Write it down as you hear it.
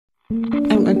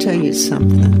I'm going to tell you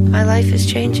something. My life is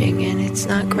changing, and it's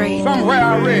not great. Somewhere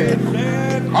I read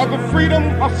of the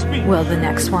freedom of speech. Will the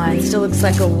next one It still looks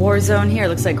like a war zone here. It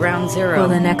looks like ground zero. Will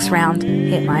the next round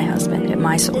hit my husband, hit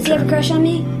my soldier? Does he have a crush on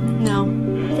me? No.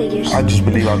 Figures. I just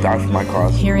believe I'll die for my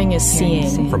cause. Hearing is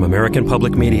seeing. From American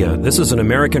Public Media, this is an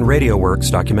American Radio Works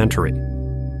documentary.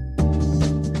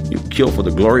 You kill for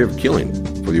the glory of killing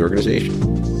for the organization.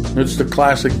 It's the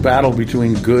classic battle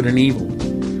between good and evil.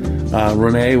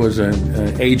 Rene was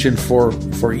an agent for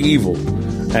evil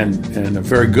and a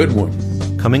very good one.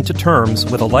 Coming to terms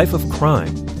with a life of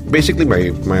crime. Basically,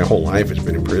 my whole life has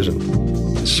been in prison.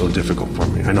 It's so difficult for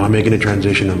me. I know I'm making a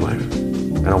transition in life.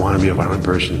 I don't want to be a violent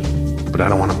person, but I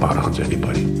don't want to bow down to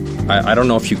anybody. I don't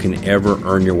know if you can ever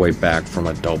earn your way back from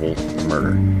a double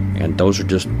murder. And those are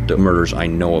just the murders I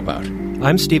know about.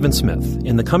 I'm Stephen Smith.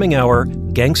 In the coming hour,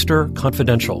 Gangster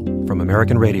Confidential from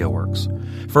American Radio Works.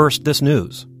 First, this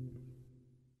news.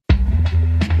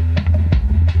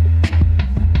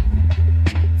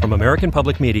 From American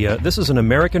Public Media, this is an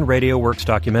American Radio Works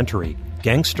documentary,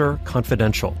 Gangster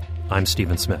Confidential. I'm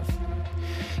Stephen Smith.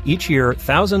 Each year,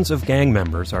 thousands of gang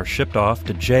members are shipped off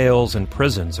to jails and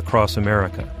prisons across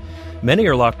America. Many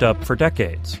are locked up for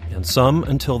decades, and some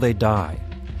until they die.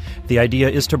 The idea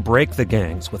is to break the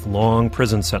gangs with long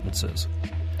prison sentences.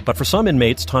 But for some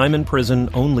inmates, time in prison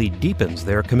only deepens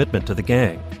their commitment to the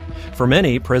gang. For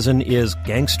many, prison is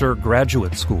gangster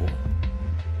graduate school.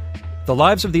 The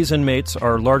lives of these inmates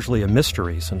are largely a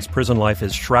mystery since prison life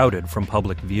is shrouded from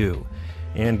public view,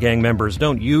 and gang members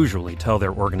don't usually tell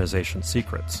their organization's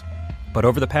secrets. But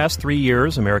over the past 3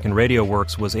 years, American Radio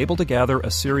Works was able to gather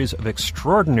a series of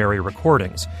extraordinary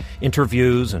recordings,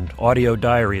 interviews, and audio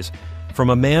diaries from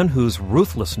a man whose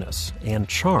ruthlessness and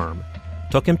charm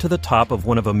took him to the top of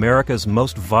one of America's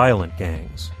most violent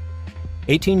gangs.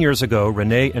 18 years ago,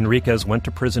 Rene Enriquez went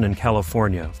to prison in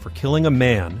California for killing a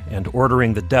man and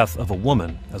ordering the death of a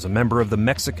woman as a member of the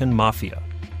Mexican mafia.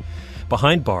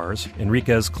 Behind bars,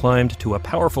 Enriquez climbed to a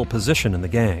powerful position in the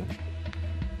gang.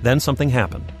 Then something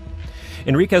happened.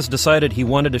 Enriquez decided he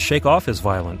wanted to shake off his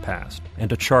violent past and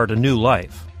to chart a new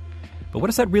life. But what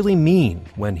does that really mean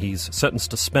when he's sentenced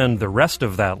to spend the rest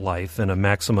of that life in a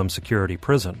maximum security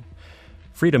prison?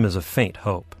 Freedom is a faint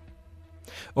hope.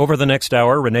 Over the next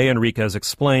hour, Rene Enriquez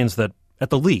explains that, at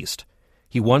the least,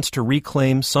 he wants to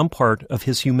reclaim some part of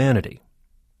his humanity.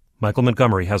 Michael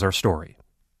Montgomery has our story.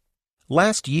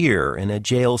 Last year, in a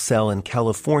jail cell in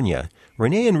California,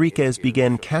 Rene Enriquez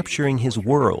began capturing his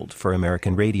world for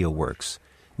American Radio Works.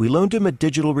 We loaned him a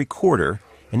digital recorder,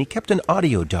 and he kept an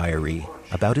audio diary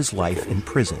about his life in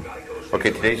prison.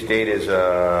 Okay, today's date is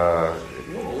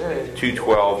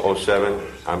 2/12/07.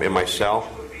 I'm in my cell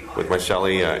with my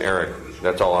cellie, Eric.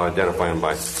 That's all I'll identify him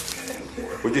by.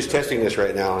 We're just testing this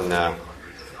right now, and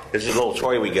this is a little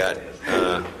toy we got,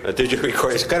 a digital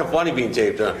recorder. It's kind of funny being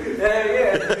taped, huh?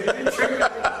 Yeah.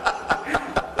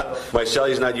 My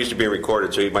cellie's not used to being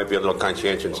recorded, so he might be a little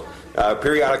conscientious.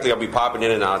 Periodically, I'll be popping in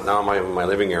and out. Now I'm in my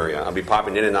living area. I'll be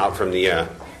popping in and out from the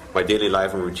my daily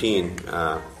life and routine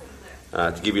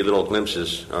to give you little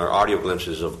glimpses, or audio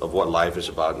glimpses of what life is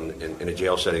about in a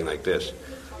jail setting like this.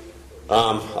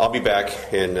 I'll be back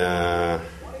in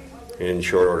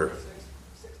short order.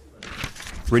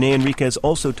 Rene Enriquez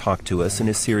also talked to us in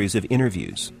a series of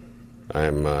interviews.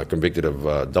 I'm convicted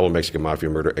of double Mexican mafia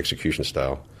murder, execution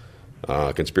style,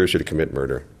 conspiracy to commit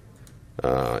murder.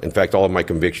 In fact, all of my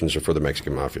convictions are for the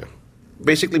Mexican mafia.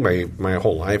 Basically, my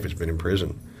whole life has been in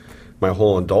prison. My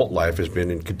whole adult life has been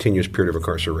in continuous period of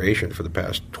incarceration for the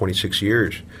past 26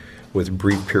 years, with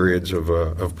brief periods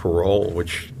of parole,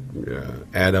 which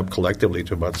add up collectively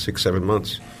to about 6-7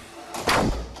 months.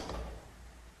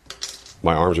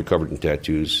 My arms are covered in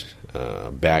tattoos,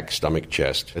 back, stomach,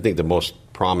 chest. I think the most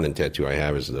prominent tattoo I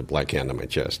have is the black hand on my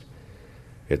chest.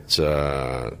 It's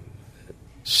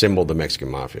symbol of the Mexican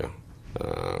mafia.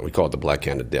 We call it the black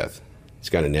hand of death. It's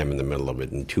got an M in the middle of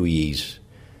it and 2 E's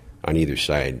on either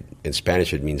side. In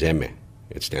Spanish, it means M.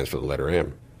 It stands for the letter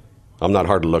M. I'm not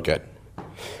hard to look at.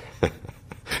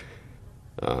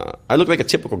 I look like a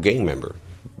typical gang member,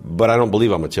 but I don't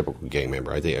believe I'm a typical gang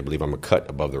member. I believe I'm a cut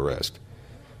above the rest.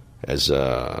 As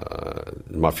a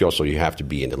mafioso, you have to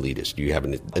be an elitist. You have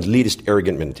an elitist,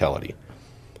 arrogant mentality.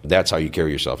 That's how you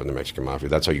carry yourself in the Mexican mafia.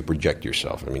 That's how you project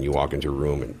yourself. I mean, you walk into a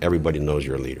room and everybody knows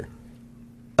you're a leader.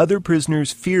 Other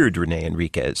prisoners feared Rene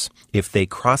Enriquez. If they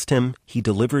crossed him, he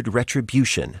delivered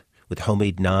retribution with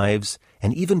homemade knives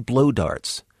and even blow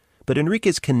darts. But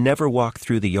Enriquez can never walk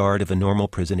through the yard of a normal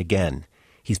prison again.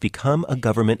 He's become a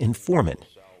government informant.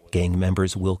 Gang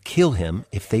members will kill him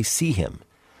if they see him.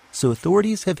 So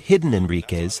authorities have hidden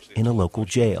Enriquez in a local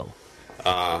jail.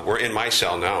 We're in my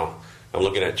cell now. I'm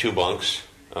looking at 2 bunks.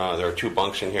 There are 2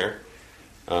 bunks in here.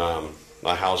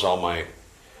 I house all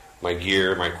my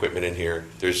gear, my equipment in here.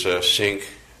 There's a sink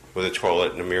with a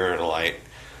toilet and a mirror and a light.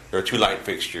 There are 2 light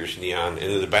fixtures, neon.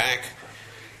 And in the back,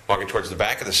 walking towards the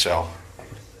back of the cell,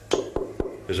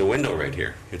 there's a window right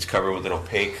here. It's covered with an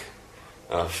opaque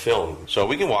film. So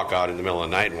we can walk out in the middle of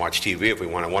the night and watch TV if we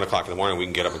want. At 1 o'clock in the morning, we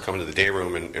can get up and come into the day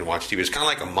room and watch TV. It's kind of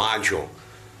like a module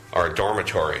or a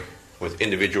dormitory with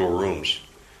individual rooms.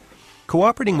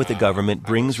 Cooperating with the government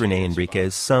brings Rene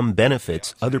Enriquez some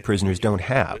benefits other prisoners don't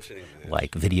have,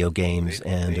 like video games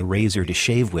and a razor to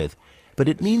shave with, but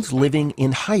it means living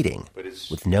in hiding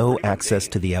with no access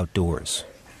to the outdoors.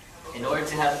 In order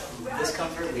to have this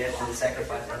comfort, we have to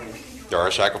sacrifice everything. There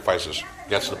are sacrifices.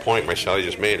 That's the point my Sally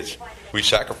just made. We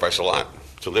sacrifice a lot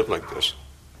to live like this.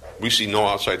 We see no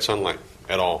outside sunlight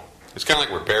at all. It's kind of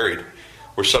like we're buried.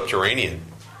 We're subterranean.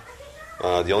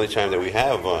 The only time that we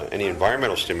have any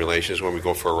environmental stimulation is when we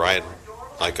go for a ride,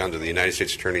 like under the United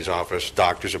States Attorney's Office,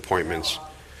 doctor's appointments,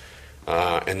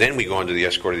 and then we go under the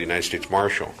escort of the United States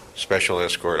Marshal, special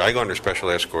escort. I go under special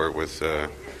escort with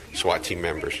SWAT team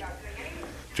members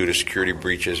due to security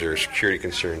breaches or security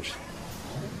concerns.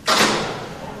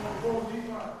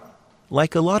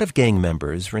 Like a lot of gang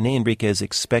members, Rene Enriquez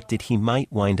expected he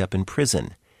might wind up in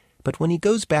prison. But when he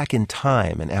goes back in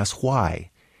time and asks why,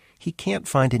 he can't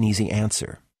find an easy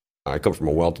answer. I come from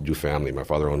a well-to-do family. My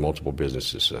father owned multiple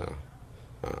businesses.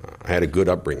 I had a good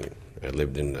upbringing. I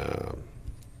lived in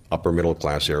upper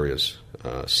middle-class areas,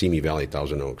 Simi Valley,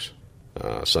 Thousand Oaks,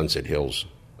 Sunset Hills,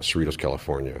 Cerritos,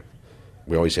 California.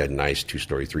 We always had nice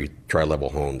 2-story, 3 tri-level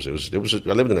homes. I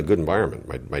lived in a good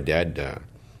environment. My dad,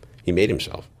 he made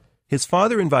himself. His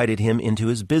father invited him into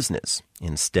his business.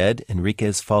 Instead,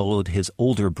 Enriquez followed his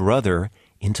older brother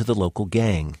into the local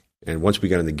gang. And once we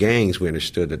got in the gangs, we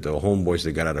understood that the homeboys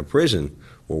that got out of prison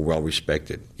were well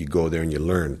respected. You go there and you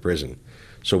learn prison.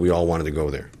 So we all wanted to go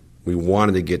there. We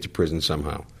wanted to get to prison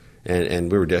somehow. And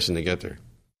we were destined to get there.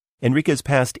 Enriquez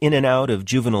passed in and out of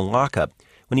juvenile lockup.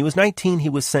 When he was 19, he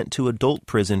was sent to adult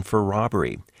prison for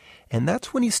robbery. And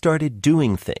that's when he started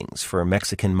doing things for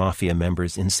Mexican mafia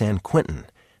members in San Quentin,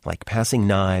 like passing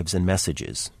knives and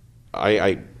messages.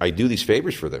 I do these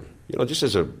favors for them. Just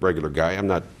as a regular guy. I'm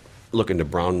not looking to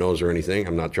brown nose or anything.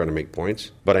 I'm not trying to make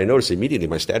points. But I noticed immediately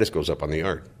my status goes up on the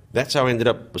yard. That's how I ended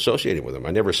up associating with them.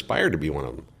 I never aspired to be one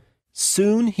of them.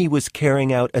 Soon he was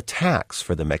carrying out attacks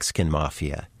for the Mexican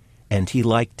mafia, and he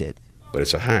liked it. But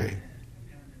it's a high.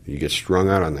 You get strung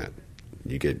out on that.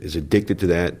 You get as addicted to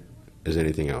that as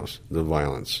anything else, the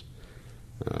violence.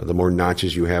 The more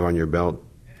notches you have on your belt,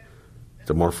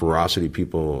 the more ferocity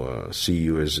people see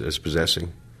you as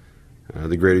possessing,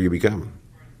 the greater you become.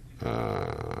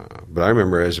 But I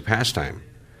remember as a pastime,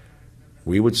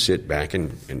 we would sit back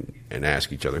and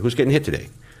ask each other, who's getting hit today?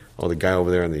 Oh, the guy over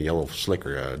there in the yellow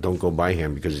slicker, don't go by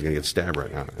him because he's going to get stabbed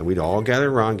right now. And we'd all gather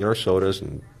around, get our sodas,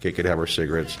 and could have our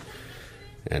cigarettes,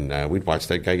 and we'd watch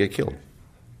that guy get killed.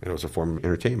 And it was a form of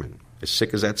entertainment. As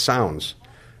sick as that sounds,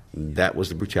 that was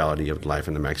the brutality of life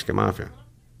in the Mexican Mafia.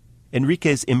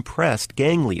 Enriquez impressed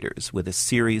gang leaders with a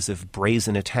series of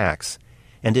brazen attacks,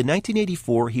 and in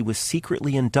 1984 he was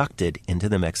secretly inducted into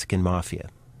the Mexican Mafia.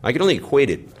 I can only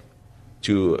equate it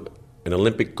to an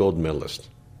Olympic gold medalist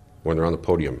when they're on the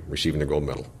podium receiving the gold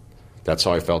medal. That's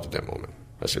how I felt at that moment.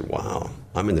 I said, wow,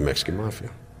 I'm in the Mexican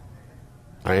Mafia.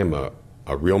 I am a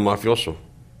real mafioso.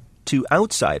 To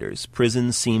outsiders,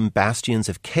 prisons seem bastions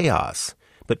of chaos,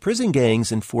 but prison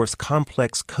gangs enforce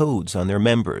complex codes on their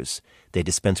members. They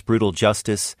dispense brutal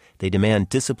justice, they demand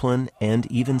discipline,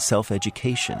 and even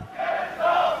self-education.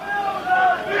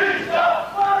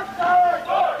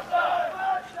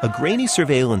 A grainy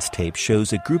surveillance tape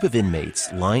shows a group of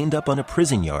inmates lined up on a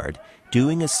prison yard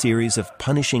doing a series of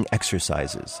punishing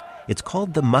exercises. It's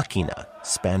called the máquina,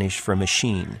 Spanish for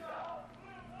machine.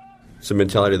 It's the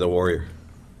mentality of the warrior.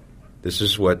 This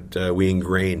is what we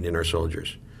ingrain in our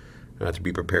soldiers, to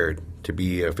be prepared, to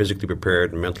be physically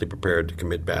prepared and mentally prepared to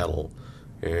commit battle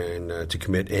and to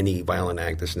commit any violent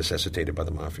act that's necessitated by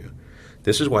the mafia.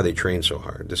 This is why they train so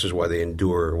hard. This is why they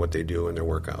endure what they do in their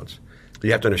workouts.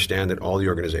 You have to understand that all the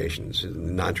organizations,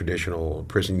 non-traditional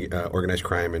prison, organized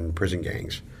crime and prison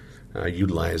gangs,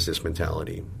 utilize this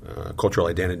mentality, cultural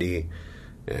identity,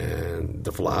 and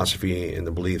the philosophy and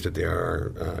the belief that they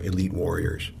are elite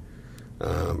warriors.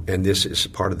 And this is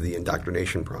part of the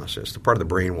indoctrination process, the part of the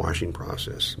brainwashing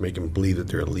process, make them believe that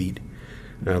they're elite,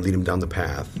 lead them down the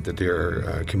path, that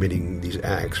they're committing these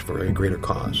acts for a greater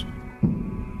cause.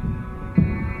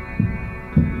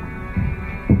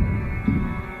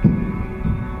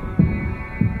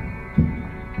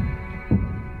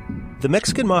 The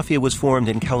Mexican Mafia was formed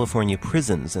in California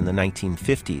prisons in the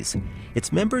 1950s.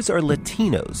 Its members are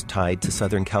Latinos tied to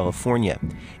Southern California.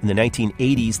 In the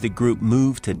 1980s, the group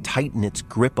moved to tighten its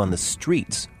grip on the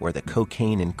streets, where the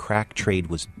cocaine and crack trade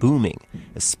was booming,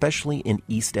 especially in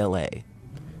East L.A.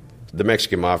 The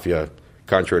Mexican Mafia,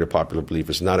 contrary to popular belief,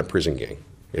 is not a prison gang.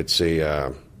 It's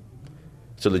a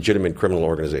legitimate criminal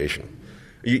organization.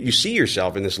 You see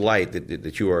yourself in this light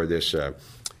that you are this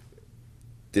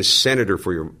senator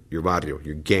for your barrio,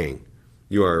 your gang.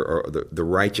 You are the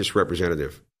righteous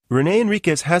representative. Rene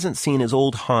Enriquez hasn't seen his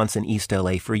old haunts in East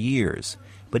L.A. for years,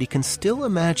 but he can still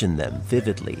imagine them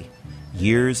vividly.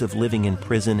 Years of living in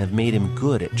prison have made him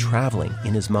good at traveling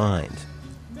in his mind.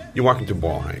 You walk into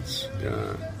Ball Heights.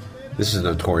 This is a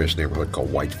notorious neighborhood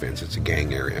called White Fence. It's a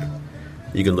gang area.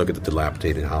 You can look at the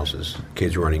dilapidated houses,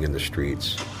 kids running in the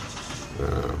streets,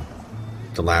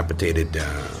 dilapidated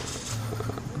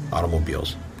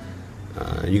automobiles.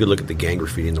 You can look at the gang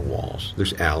graffiti in the walls.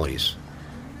 There's alleys.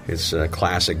 It's a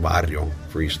classic barrio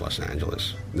for East Los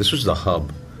Angeles. This was the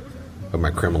hub of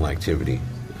my criminal activity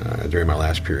during my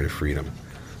last period of freedom.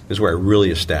 This is where I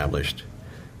really established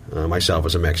myself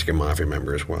as a Mexican Mafia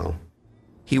member as well.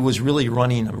 He was really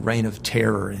running a reign of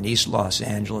terror in East Los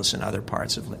Angeles and other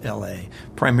parts of L.A.,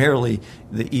 primarily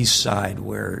the east side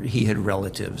where he had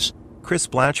relatives. Chris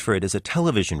Blatchford is a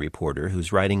television reporter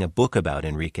who's writing a book about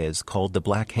Enriquez called The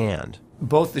Black Hand.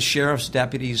 Both the sheriff's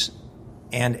deputies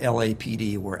and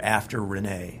LAPD were after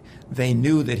Rene. They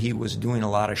knew that he was doing a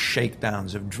lot of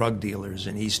shakedowns of drug dealers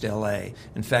in East L.A.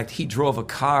 In fact, he drove a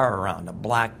car around, a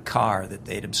black car that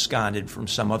they'd absconded from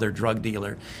some other drug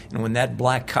dealer. And when that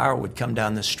black car would come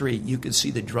down the street, you could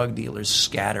see the drug dealers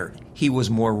scattered. He was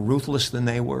more ruthless than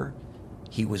they were.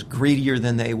 He was greedier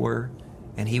than they were.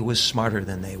 And he was smarter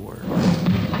than they were.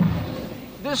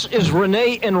 This is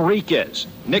Rene Enriquez,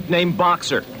 nicknamed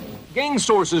Boxer. Gang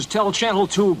sources tell Channel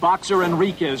 2 Boxer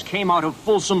Enriquez came out of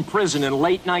Folsom Prison in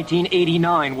late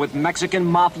 1989 with Mexican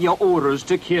Mafia orders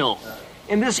to kill.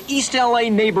 In this East L.A.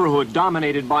 neighborhood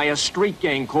dominated by a street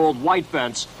gang called White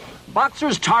Fence,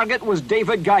 Boxer's target was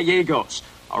David Gallegos,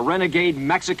 a renegade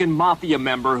Mexican Mafia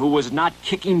member who was not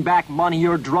kicking back money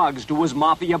or drugs to his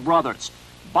Mafia brothers.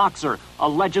 Boxer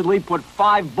allegedly put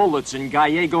 5 bullets in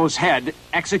Gallegos' head,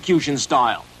 execution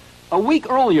style. A week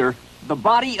earlier, the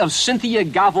body of Cynthia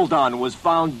Gavaldon was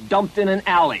found dumped in an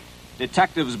alley.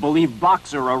 Detectives believe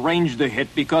Boxer arranged the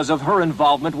hit because of her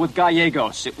involvement with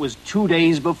Gallegos. It was 2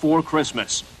 days before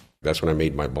Christmas. That's when I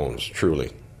made my bones,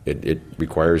 truly. It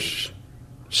requires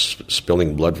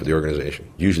spilling blood for the organization,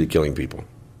 usually killing people.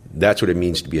 That's what it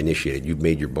means to be initiated. You've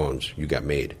made your bones. You got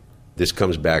made. This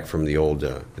comes back from the old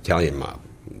Italian mob.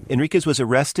 Enriquez was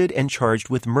arrested and charged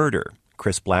with murder.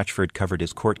 Chris Blatchford covered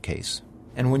his court case.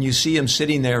 And when you see him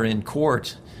sitting there in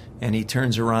court, and he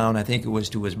turns around, I think it was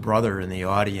to his brother in the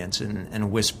audience,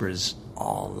 and whispers,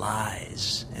 "All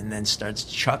lies," and then starts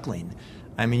chuckling.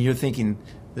 I mean, you're thinking,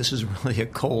 this is really a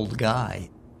cold guy.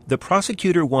 The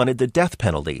prosecutor wanted the death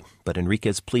penalty, but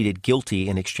Enriquez pleaded guilty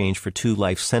in exchange for 2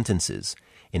 life sentences.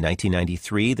 In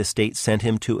 1993, the state sent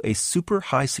him to a super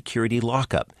high-security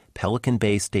lockup, Pelican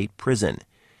Bay State Prison.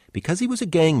 Because he was a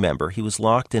gang member, he was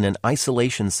locked in an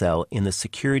isolation cell in the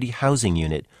Security Housing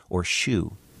Unit, or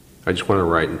SHU. I just want to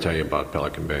write and tell you about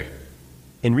Pelican Bay.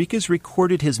 Enriquez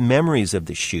recorded his memories of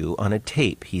the SHU on a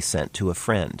tape he sent to a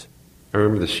friend. I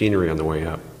remember the scenery on the way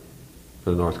up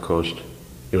to the north coast.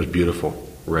 It was beautiful.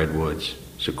 Redwoods,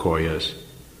 sequoias,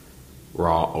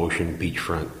 raw ocean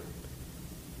beachfront.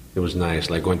 It was nice,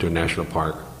 like going to a national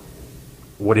park.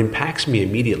 What impacts me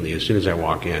immediately as soon as I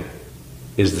walk in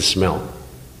is the smell.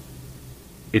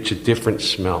 It's a different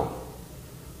smell.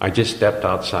 I just stepped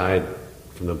outside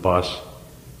from the bus,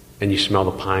 and you smell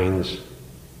the pines,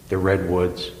 the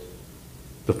redwoods,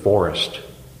 the forest,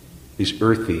 these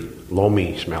earthy,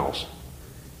 loamy smells.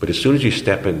 But as soon as you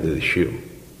step into the SHU,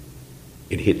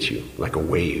 it hits you like a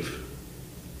wave.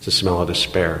 It's a smell of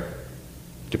despair,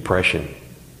 depression,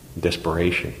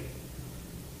 desperation.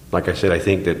 Like I said, I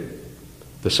think that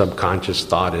the subconscious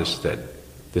thought is that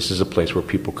this is a place where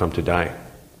people come to die.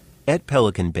 At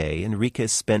Pelican Bay,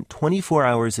 Enriquez spent 24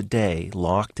 hours a day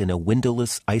locked in a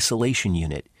windowless isolation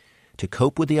unit. To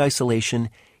cope with the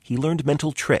isolation, he learned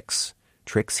mental tricks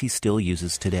he still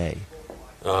uses today.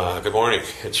 Good morning.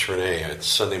 It's Rene. It's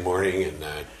Sunday morning, and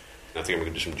I think I'm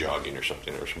going to do some jogging or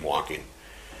something, or some walking.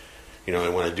 You know,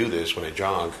 and when I do this, when I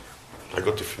jog, I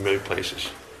go to familiar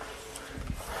places.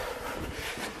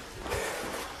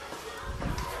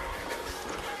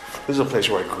 This is a place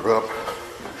where I grew up.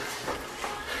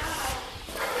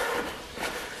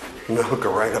 And the hooker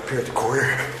right up here at the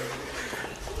corner.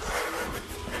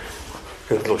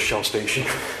 Got a little Shell station.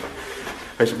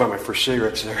 I used to buy my first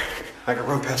cigarettes there. I could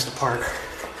run past the park,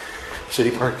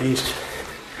 City Park East.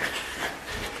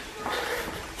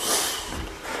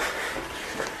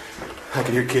 I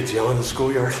could hear kids yelling in the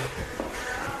schoolyard.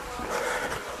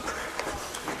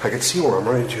 I could see where I'm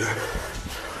running to.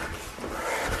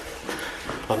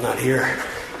 I'm not here.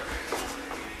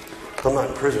 I'm not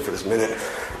in prison for this minute.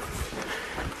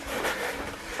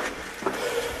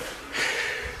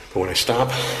 But when I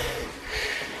stop,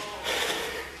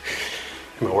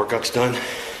 and my workout's done,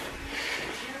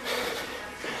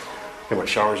 and my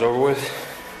shower's over with,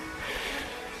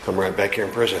 I'm right back here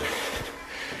in prison.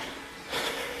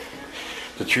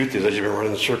 The truth is, I've just been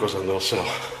running in circles on the little cell.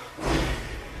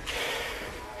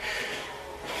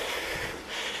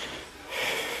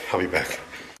 I'll be back.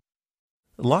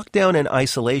 Lockdown and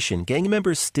isolation, gang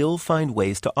members still find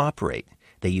ways to operate.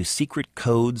 They use secret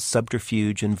codes,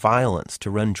 subterfuge, and violence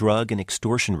to run drug and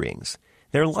extortion rings.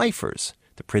 They're lifers.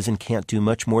 The prison can't do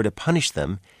much more to punish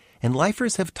them, and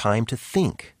lifers have time to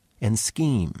think and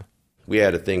scheme. We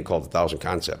had a thing called 1,000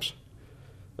 Concepts.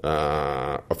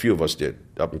 A few of us did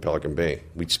up in Pelican Bay.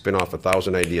 We'd spin off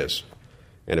 1,000 ideas,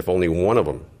 and if only one of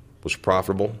them was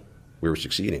profitable, we were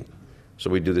succeeding. So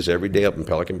we'd do this every day up in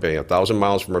Pelican Bay, 1,000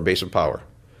 miles from our base of power,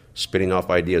 spinning off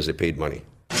ideas that paid money.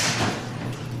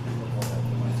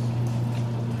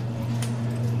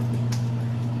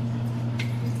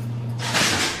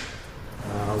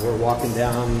 We're walking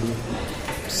down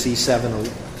C7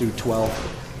 through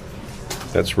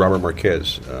 12. That's Robert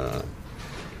Marquez.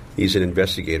 He's an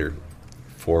investigator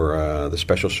for the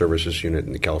Special Services Unit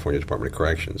in the California Department of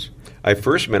Corrections. I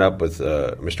first met up with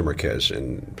Mr. Marquez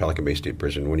in Pelican Bay State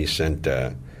Prison when he sent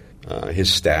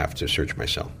his staff to search my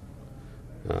cell.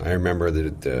 I remember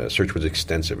that the search was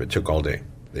extensive. It took all day.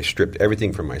 They stripped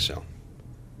everything from my cell,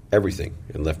 everything,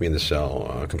 and left me in the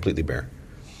cell completely bare.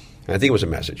 And I think it was a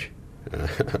message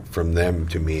from them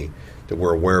to me that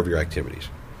we're aware of your activities.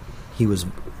 He was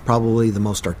probably the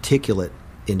most articulate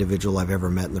individual I've ever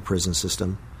met in the prison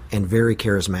system, and very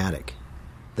charismatic.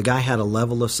 The guy had a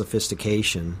level of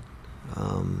sophistication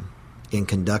in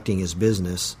conducting his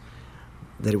business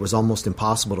that it was almost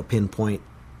impossible to pinpoint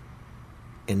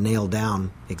and nail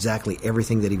down exactly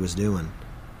everything that he was doing.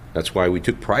 That's why we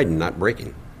took pride in not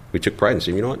breaking. We took pride in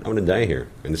saying, you know what, I'm going to die here,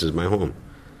 and this is my home.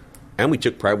 And we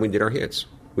took pride when we did our hits.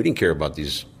 We didn't care about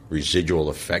these residual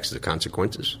effects, the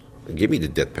consequences. Give me the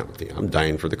death penalty. I'm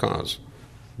dying for the cause.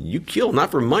 You kill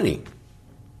not for money.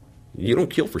 You don't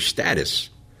kill for status.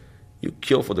 You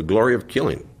kill for the glory of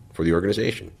killing, for the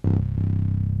organization.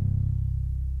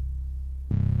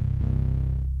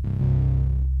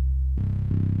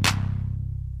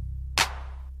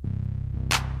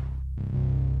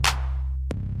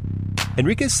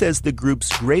 Enriquez says the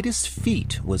group's greatest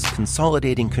feat was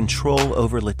consolidating control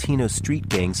over Latino street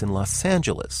gangs in Los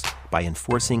Angeles by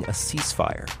enforcing a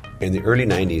ceasefire. In the early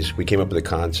 90s, we came up with the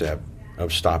concept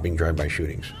of stopping drive-by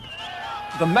shootings.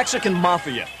 The Mexican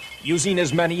Mafia, using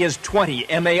as many as 20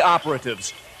 MA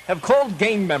operatives, have called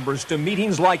gang members to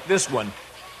meetings like this one.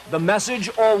 The message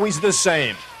always the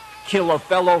same: kill a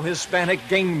fellow Hispanic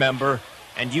gang member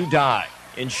and you die.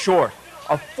 In short,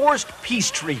 a forced peace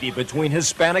treaty between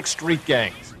Hispanic street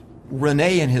gangs.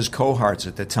 Rene and his cohorts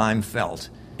at the time felt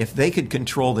if they could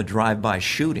control the drive-by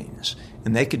shootings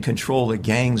and they could control the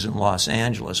gangs in Los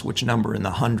Angeles, which number in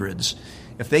the hundreds,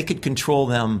 if they could control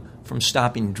them from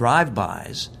stopping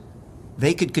drive-bys,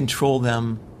 they could control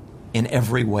them in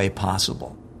every way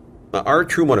possible. Our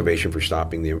true motivation for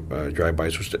stopping the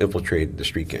drive-bys was to infiltrate the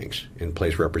street gangs and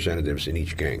place representatives in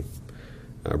each gang.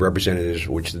 Representatives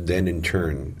which then in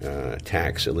turn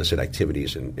tax illicit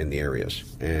activities in the areas.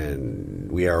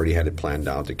 And we already had it planned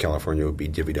out that California would be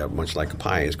divvied up much like a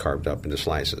pie is carved up into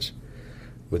slices,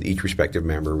 with each respective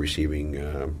member receiving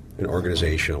an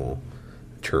organizational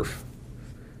turf.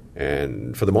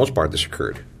 And for the most part, this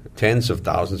occurred. Tens of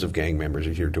thousands of gang members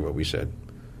adhered to what we said.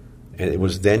 And it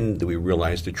was then that we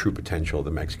realized the true potential of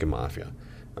the Mexican Mafia.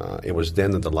 It was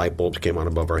then that the light bulbs came on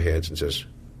above our heads and says,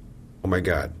 oh my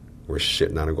God, we're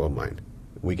sitting on a gold mine.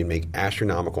 We can make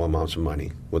astronomical amounts of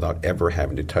money without ever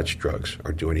having to touch drugs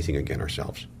or do anything again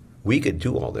ourselves. We could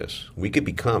do all this. We could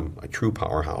become a true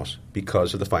powerhouse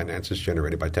because of the finances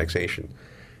generated by taxation.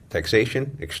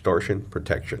 Taxation, extortion,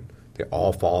 protection, they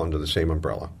all fall under the same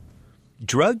umbrella.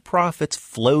 Drug profits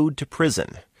flowed to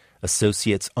prison.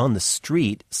 Associates on the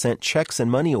street sent checks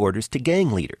and money orders to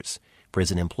gang leaders.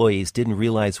 Prison employees didn't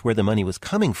realize where the money was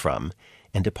coming from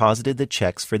and deposited the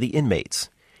checks for the inmates.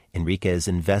 Enriquez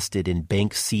invested in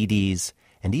bank CDs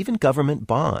and even government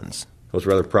bonds. I was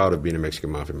rather proud of being a Mexican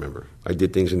Mafia member. I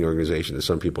did things in the organization that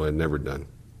some people had never done.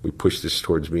 We pushed this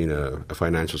towards being a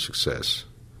financial success.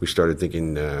 We started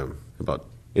thinking about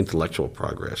intellectual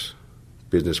progress,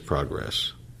 business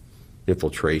progress,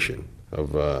 infiltration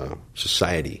of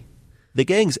society. The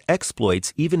gang's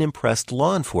exploits even impressed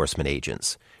law enforcement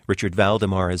agents. Richard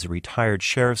Valdemar is a retired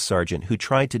sheriff's sergeant who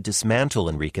tried to dismantle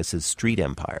Enriquez's street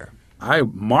empire. I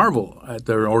marvel at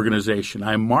their organization.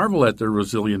 I marvel at their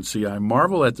resiliency. I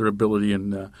marvel at their ability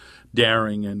and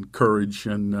daring and courage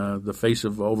in the face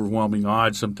of overwhelming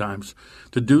odds sometimes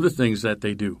to do the things that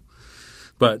they do.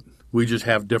 But we just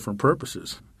have different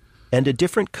purposes. And a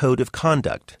different code of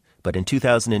conduct. But in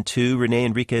 2002, Rene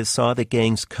Enriquez saw the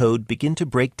gang's code begin to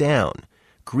break down.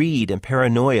 Greed and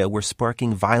paranoia were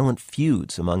sparking violent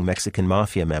feuds among Mexican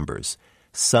mafia members.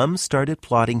 Some started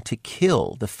plotting to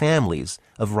kill the families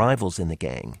of rivals in the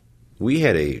gang. We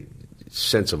had a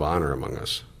sense of honor among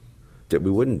us that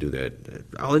we wouldn't do that.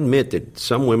 I'll admit that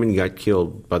some women got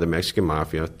killed by the Mexican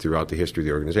mafia throughout the history of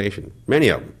the organization, many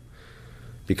of them,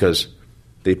 because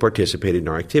they participated in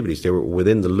our activities. They were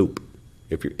within the loop.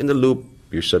 If you're in the loop,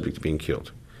 you're subject to being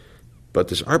killed. But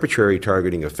this arbitrary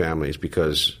targeting of families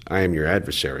because I am your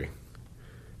adversary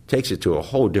takes it to a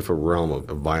whole different realm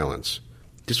of violence.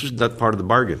 This was not part of the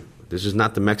bargain. This is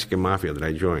not the Mexican mafia that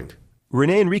I joined.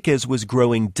 Rene Enriquez was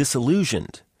growing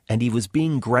disillusioned, and he was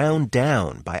being ground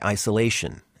down by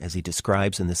isolation, as he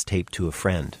describes in this tape to a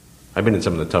friend. I've been in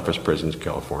some of the toughest prisons in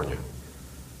California,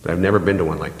 but I've never been to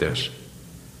one like this.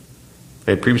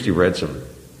 I had previously read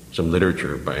some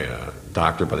literature by a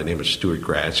doctor by the name of Stuart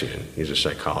Grazian. He's a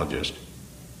psychologist.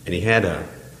 And he had a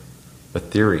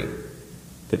theory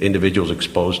that individuals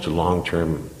exposed to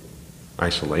long-term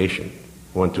isolation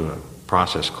went through a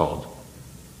process called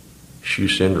SHU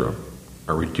syndrome,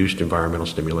 or reduced environmental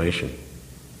stimulation.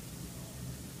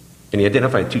 And he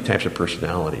identified two types of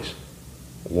personalities.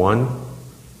 One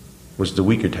was the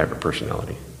weaker type of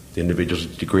personality. The individuals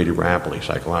degraded rapidly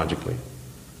psychologically.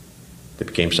 They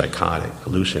became psychotic,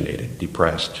 hallucinated,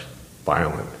 depressed,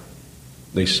 violent.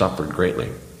 They suffered greatly.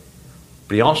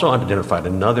 But he also identified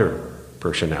another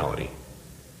personality,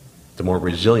 the more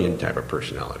resilient type of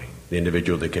personality, the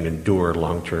individual that can endure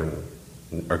long-term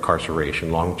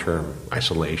incarceration, long-term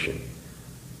isolation.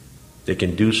 They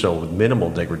can do so with minimal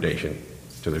degradation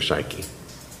to their psyche.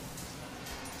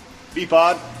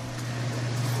 B-Pod.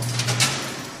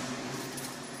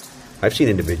 I've seen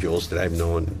individuals that I've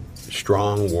known,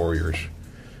 strong warriors,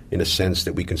 in a sense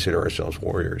that we consider ourselves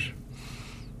warriors,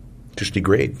 just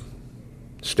degrade,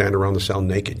 stand around the cell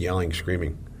naked, yelling,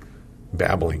 screaming,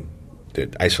 babbling.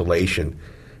 That isolation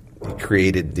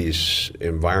created this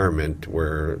environment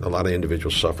where a lot of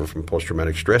individuals suffer from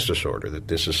post-traumatic stress disorder, that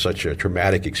this is such a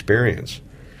traumatic experience.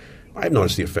 I've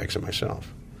noticed the effects of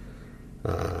myself.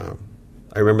 I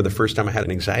remember the first time I had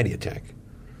an anxiety attack.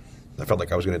 I felt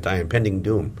like I was going to die, impending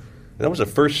doom. And that was the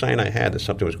first sign I had that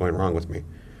something was going wrong with me.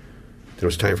 That it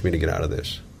was time for me to get out of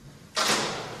this.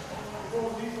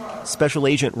 Special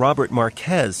Agent Robert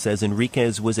Marquez says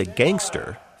Enriquez was a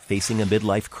gangster facing a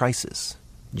midlife crisis.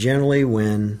 Generally,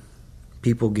 when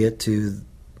people get to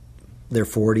their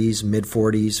 40s,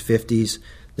 mid-40s, 50s,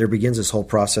 there begins this whole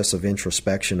process of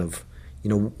introspection of,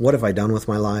 what have I done with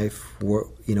my life?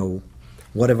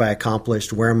 What have I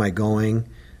accomplished? Where am I going?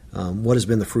 What has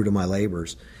been the fruit of my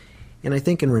labors? And I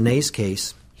think in Rene's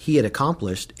case, he had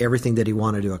accomplished everything that he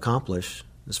wanted to accomplish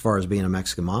as far as being a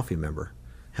Mexican Mafia member.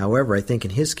 However, I think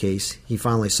in his case, he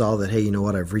finally saw that, hey,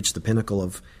 I've reached the pinnacle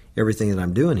of everything that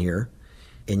I'm doing here,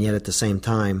 and yet at the same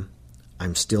time,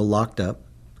 I'm still locked up.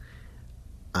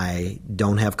 I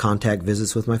don't have contact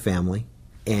visits with my family,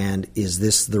 and is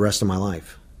this the rest of my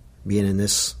life? Being in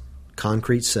this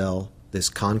concrete cell, this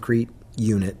concrete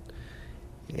unit,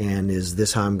 and is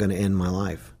this how I'm going to end my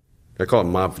life? I call it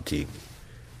mob fatigue.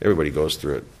 Everybody goes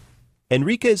through it.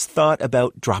 Enriquez thought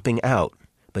about dropping out,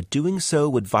 but doing so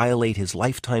would violate his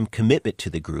lifetime commitment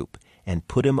to the group and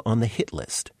put him on the hit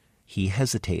list. He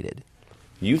hesitated.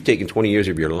 You've taken 20 years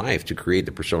of your life to create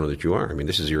the persona that you are. I mean,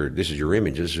 this is your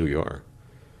image. This is who you are.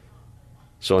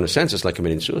 So in a sense, it's like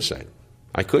committing suicide.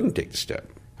 I couldn't take the step.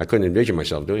 I couldn't envision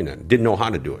myself doing that. Didn't know how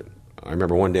to do it. I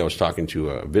remember one day I was talking to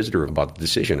a visitor about the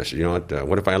decision. I said,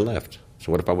 what if I left?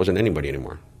 So what if I wasn't anybody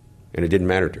anymore? And it didn't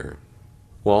matter to her.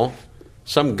 Well,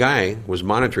 some guy was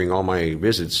monitoring all my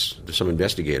visits to some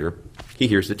investigator. He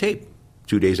hears the tape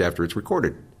 2 days after it's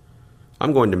recorded.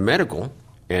 I'm going to medical,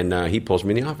 and he pulls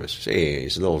me in the office. Hey,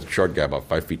 he's a little short guy, about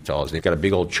 5 feet tall. He's got a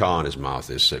big old chaw in his mouth,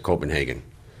 this Copenhagen.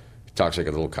 He talks like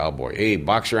a little cowboy. Hey,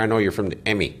 Boxer, I know you're from the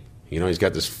Emmy. He's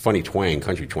got this funny twang,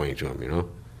 country twang to him,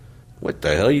 What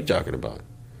the hell are you talking about?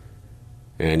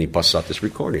 And he busts out this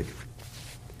recording. He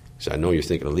said, I know you're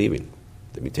thinking of leaving.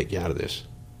 Let me take you out of this.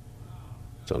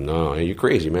 So, no, you're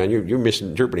crazy, man. You're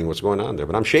misinterpreting what's going on there.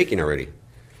 But I'm shaking already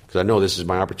because I know this is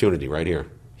my opportunity right here.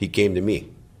 He came to me,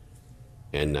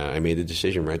 and I made the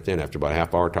decision right then after about a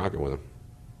half hour talking with him.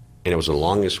 And it was the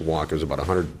longest walk. It was about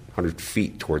 100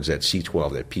 feet towards that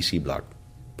C-12, that PC block,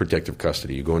 protective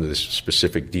custody. You go into this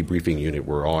specific debriefing unit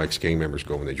where all ex-gang members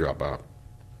go when they drop out.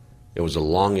 It was the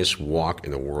longest walk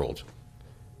in the world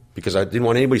because I didn't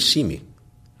want anybody to see me.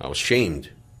 I was shamed.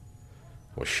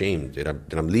 I was shamed that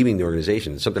I'm leaving the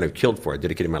organization. It's something I've killed for. I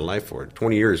dedicated my life for it.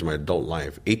 20 years of my adult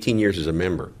life, 18 years as a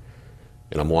member,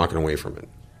 and I'm walking away from it.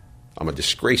 I'm a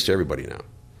disgrace to everybody now.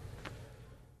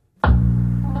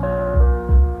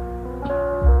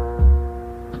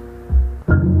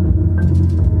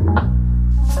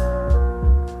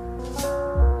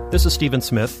 This is Stephen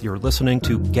Smith. You're listening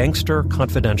to Gangster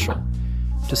Confidential.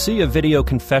 To see a video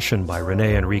confession by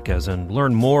Rene Enriquez and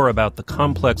learn more about the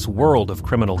complex world of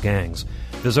criminal gangs,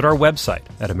 visit our website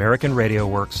at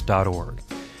AmericanRadioWorks.org.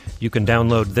 You can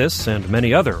download this and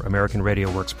many other American Radio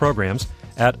Works programs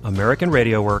at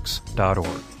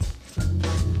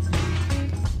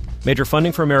AmericanRadioWorks.org. Major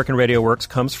funding for American Radio Works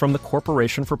comes from the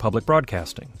Corporation for Public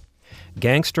Broadcasting.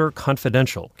 Gangster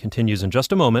Confidential continues in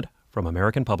just a moment from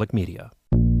American Public Media.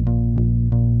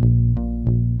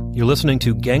 You're listening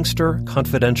to Gangster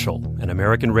Confidential, an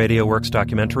American Radio Works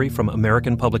documentary from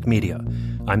American Public Media.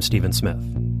 I'm Stephen Smith.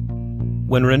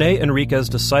 When Rene Enriquez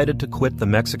decided to quit the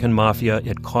Mexican Mafia,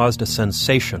 it caused a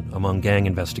sensation among gang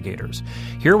investigators.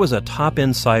 Here was a top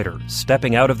insider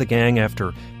stepping out of the gang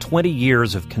after 20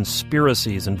 years of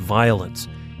conspiracies and violence,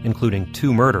 including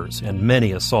 2 murders and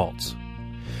many assaults.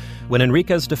 When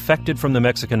Enriquez defected from the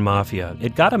Mexican Mafia,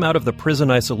 it got him out of the prison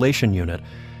isolation unit,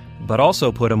 but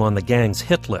also put him on the gang's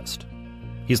hit list.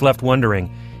 He's left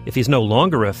wondering, if he's no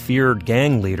longer a feared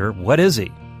gang leader, what is he?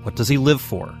 What does he live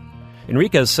for?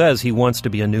 Enriquez says he wants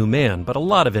to be a new man, but a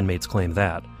lot of inmates claim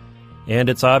that. And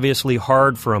it's obviously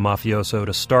hard for a mafioso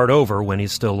to start over when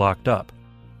he's still locked up.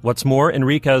 What's more,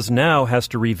 Enriquez now has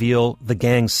to reveal the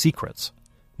gang's secrets.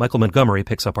 Michael Montgomery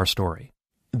picks up our story.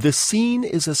 The scene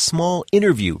is a small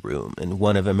interview room in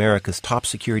one of America's top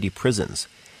security prisons.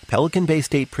 Pelican Bay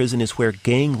State Prison is where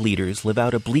gang leaders live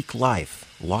out a bleak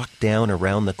life, locked down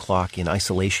around the clock in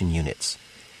isolation units.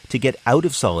 To get out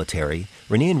of solitary,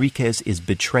 Rene Enriquez is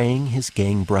betraying his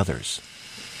gang brothers.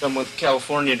 I'm with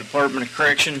California Department of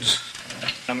Corrections.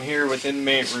 I'm here with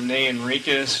inmate Rene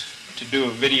Enriquez to do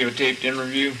a videotaped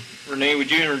interview. Rene,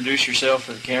 would you introduce yourself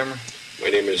for the camera? My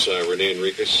name is Rene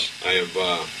Enriquez. I have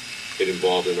been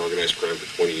involved in organized crime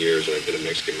for 20 years, and I've been a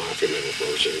Mexican Mafia member for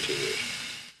over 17 years.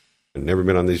 I've never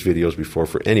been on these videos before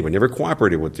for anyone. Never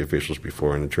cooperated with the officials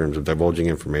before in terms of divulging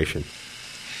information.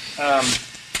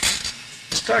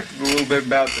 Let's talk a little bit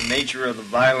about the nature of the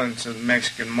violence of the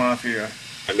Mexican Mafia.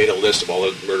 I made a list of all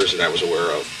the murders that I was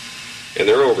aware of, and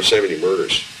there are over 70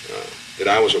 murders that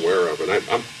I was aware of, and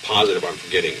I'm positive I'm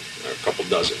forgetting a couple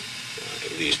dozen,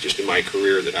 at least, just in my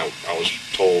career that I was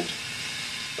told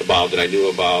about, that I knew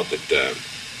about, that there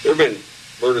have been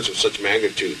murders of such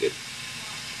magnitude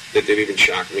that they've even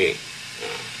shocked me.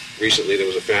 Recently, there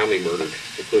was a family murdered,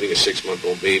 including a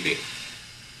 6-month-old baby.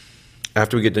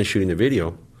 After we get done shooting the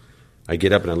video, I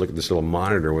get up and I look at this little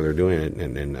monitor where they're doing it,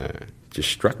 and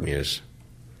just struck me as,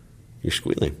 you're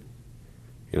squealing.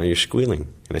 You're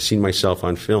squealing. And I seen myself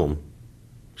on film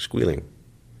squealing.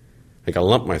 Like a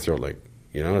lump in my throat,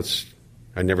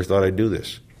 I never thought I'd do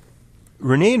this.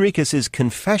 Rene Enriquez's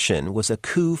confession was a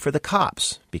coup for the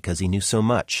cops because he knew so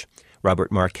much.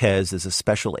 Robert Marquez is a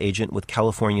special agent with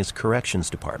California's Corrections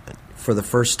Department. For the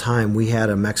first time, we had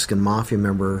a Mexican Mafia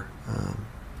member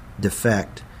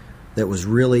defect that was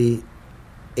really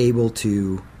able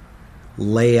to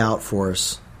lay out for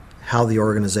us how the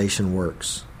organization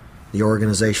works, the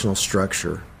organizational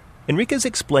structure. Enriquez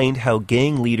explained how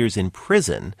gang leaders in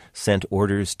prison sent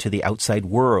orders to the outside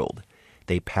world.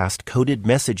 They passed coded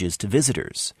messages to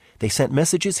visitors. They sent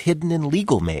messages hidden in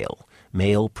legal mail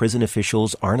prison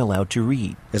officials aren't allowed to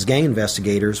read. As gang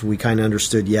investigators, we kind of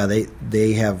understood,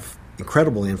 they have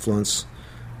incredible influence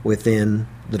within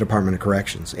the Department of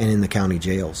Corrections and in the county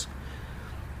jails.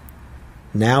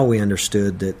 Now we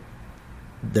understood that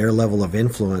their level of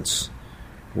influence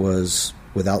was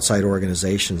with outside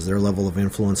organizations, their level of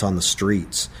influence on the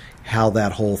streets, how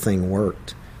that whole thing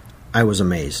worked. I was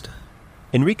amazed.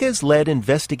 Enriquez led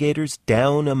investigators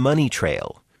down a money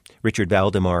trail. Richard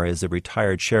Valdemar is a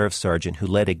retired sheriff's sergeant who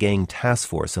led a gang task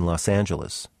force in Los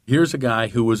Angeles. Here's a guy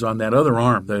who was on that other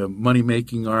arm, the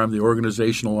money-making arm, the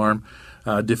organizational arm,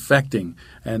 defecting.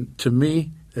 And to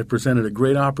me, it presented a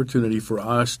great opportunity for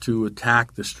us to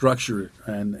attack the structure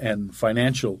and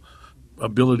financial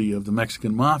ability of the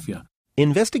Mexican Mafia.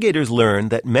 Investigators learned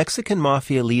that Mexican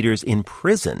Mafia leaders in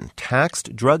prison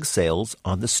taxed drug sales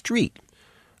on the street.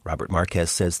 Robert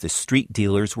Marquez says the street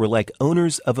dealers were like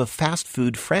owners of a fast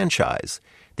food franchise.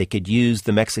 They could use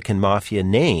the Mexican Mafia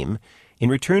name in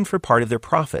return for part of their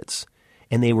profits,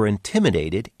 and they were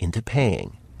intimidated into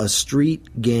paying. A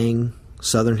street gang,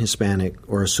 Southern Hispanic,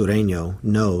 or a Sureño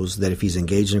knows that if he's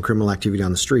engaged in criminal activity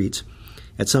on the streets,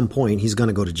 at some point he's going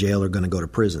to go to jail or going to go to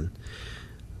prison.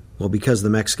 Well, because the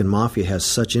Mexican Mafia has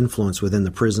such influence within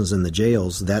the prisons and the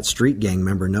jails, that street gang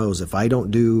member knows if I don't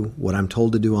do what I'm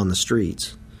told to do on the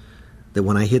streets, that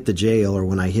when I hit the jail or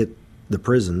when I hit the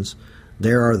prisons,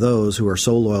 there are those who are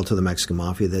so loyal to the Mexican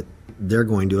Mafia that they're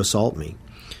going to assault me.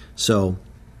 So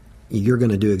you're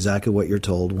going to do exactly what you're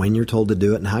told, when you're told to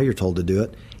do it, and how you're told to do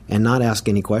it, and not ask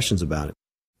any questions about it.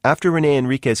 After Rene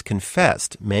Enriquez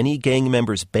confessed, many gang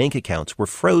members' bank accounts were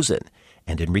frozen,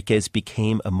 and Enriquez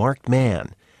became a marked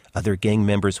man. Other gang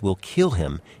members will kill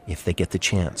him if they get the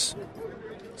chance.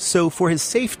 So for his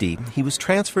safety, he was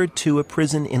transferred to a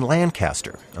prison in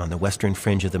Lancaster, on the western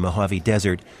fringe of the Mojave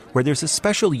Desert, where there's a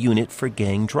special unit for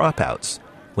gang dropouts.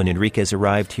 When Enriquez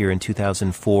arrived here in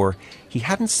 2004, he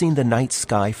hadn't seen the night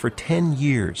sky for 10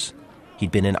 years.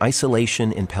 He'd been in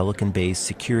isolation in Pelican Bay's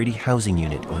Security Housing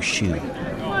Unit, or SHU.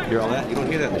 Hear all that? You don't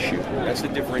hear that in the SHU. That's the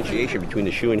differentiation between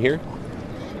the SHU and here.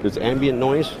 There's ambient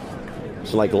noise.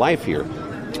 It's like life here.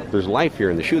 There's life here.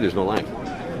 In the SHU, there's no life.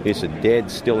 It's a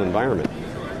dead, still environment.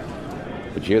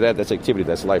 But you hear that? That's activity.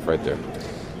 That's life right there.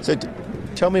 So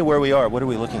tell me where we are. What are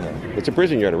we looking at? It's a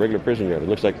prison yard, a regular prison yard. It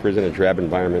looks like prison, a drab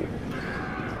environment.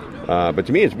 But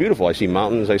to me, it's beautiful. I see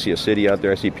mountains. I see a city out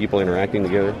there. I see people interacting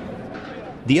together.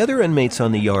 The other inmates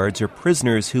on the yards are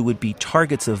prisoners who would be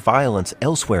targets of violence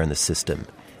elsewhere in the system.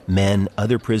 Men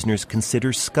other prisoners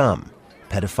consider scum,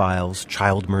 pedophiles,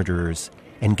 child murderers,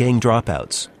 and gang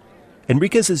dropouts.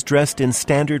 Enriquez is dressed in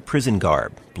standard prison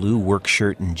garb, blue work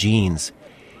shirt and jeans.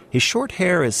 His short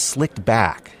hair is slicked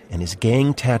back, and his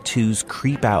gang tattoos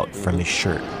creep out from his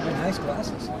shirt. Nice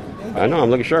glasses. I know, I'm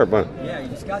looking sharp, huh? Yeah, you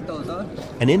just got those, huh?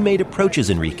 An inmate approaches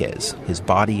Enriquez. His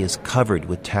body is covered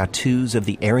with tattoos of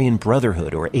the Aryan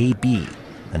Brotherhood, or AB,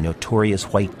 a notorious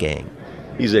white gang.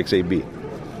 He's ex-AB.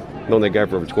 Known that guy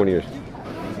for over 20 years.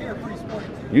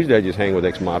 Usually I just hang with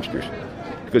ex-mobsters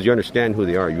because you understand who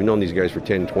they are. You've known these guys for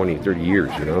 10, 20, 30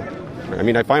 years, you know? I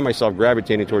mean, I find myself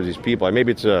gravitating towards these people.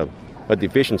 Maybe it's a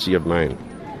deficiency of mine,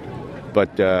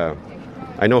 but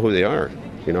I know who they are.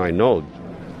 You know, I know,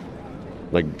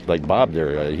 like Bob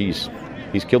there, he's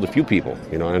killed a few people.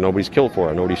 You know, I know what he's killed for.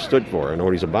 I know what he stood for. I know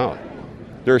what he's about.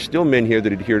 There are still men here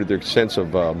that adhere to their sense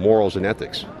of morals and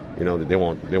ethics. You know, that they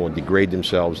won't degrade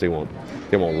themselves. They won't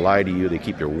lie to you. They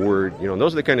keep their word. You know, and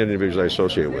those are the kind of individuals I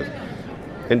associate with.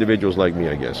 Individuals like me,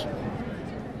 I guess.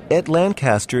 At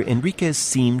Lancaster, Enriquez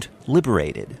seemed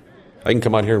liberated. I can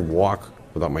come out here and walk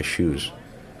without my shoes,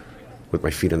 with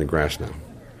my feet on the grass now.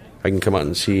 I can come out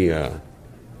and see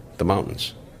the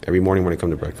mountains every morning when I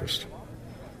come to breakfast.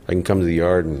 I can come to the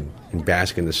yard and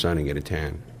bask in the sun and get a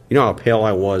tan. You know how pale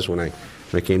I was when I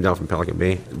came down from Pelican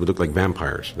Bay? We looked like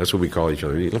vampires. That's what we call each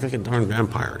other. You look like a darn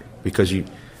vampire because you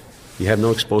have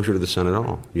no exposure to the sun at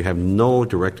all. You have no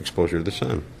direct exposure to the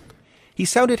sun. He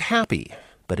sounded happy,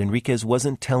 but Enriquez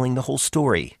wasn't telling the whole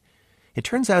story. It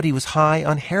turns out he was high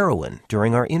on heroin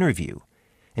during our interview,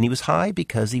 and he was high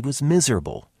because he was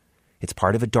miserable. It's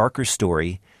part of a darker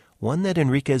story, one that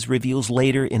Enriquez reveals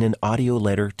later in an audio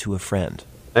letter to a friend.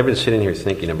 I've been sitting here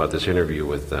thinking about this interview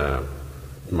with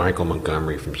Michael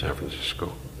Montgomery from San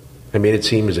Francisco. I made it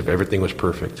seem as if everything was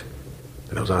perfect,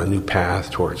 and I was on a new path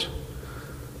towards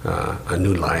a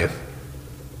new life.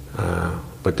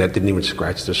 But that didn't even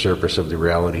scratch the surface of the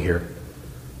reality here.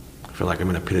 I feel like I'm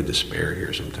in a pit of despair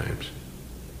here sometimes.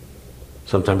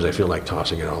 Sometimes I feel like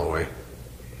tossing it all away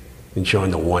and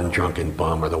showing the one drunken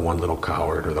bum or the one little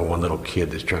coward or the one little kid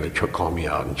that's trying to call me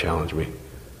out and challenge me.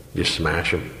 Just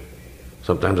smash him.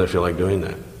 Sometimes I feel like doing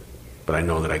that, but I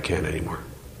know that I can't anymore.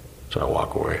 So I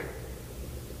walk away.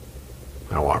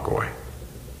 I walk away.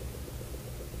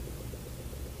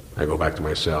 I go back to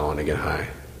my cell and I get high.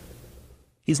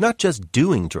 He's not just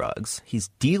doing drugs, he's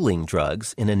dealing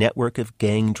drugs in a network of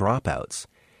gang dropouts.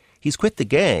 He's quit the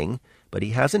gang, but he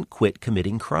hasn't quit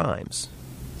committing crimes.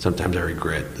 Sometimes I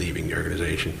regret leaving the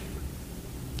organization.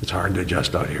 It's hard to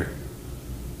adjust out here.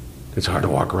 It's hard to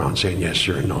walk around saying yes,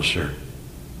 sir, and no, sir.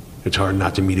 It's hard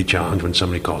not to meet a challenge when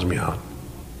somebody calls me out.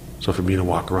 So for me to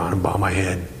walk around and bow my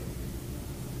head,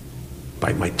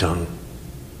 bite my tongue,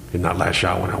 and not lash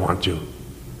out when I want to,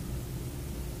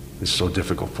 it's so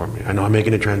difficult for me. I know I'm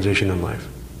making a transition in life.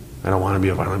 I don't want to be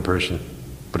a violent person,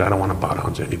 but I don't want to bow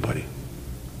down to anybody.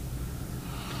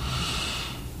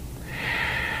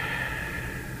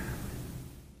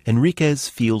 Enriquez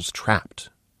feels trapped.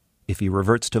 If he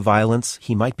reverts to violence,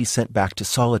 he might be sent back to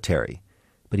solitary.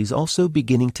 But he's also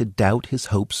beginning to doubt his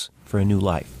hopes for a new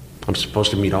life. I'm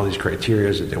supposed to meet all these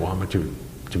criteria that they want me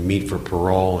to meet for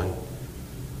parole and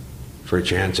for a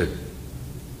chance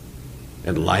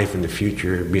at life in the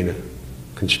future, being a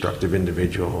constructive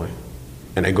individual.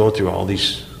 And I go through all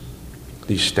these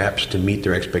steps to meet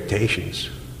their expectations.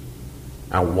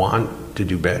 I want to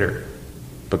do better,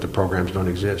 but the programs don't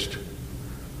exist.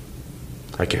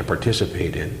 I can't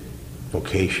participate in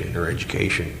vocation or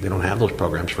education. They don't have those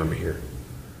programs for me here.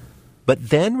 But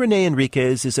then Rene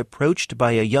Enriquez is approached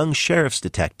by a young sheriff's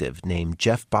detective named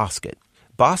Jeff Bosket.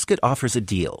 Bosket offers a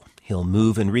deal. He'll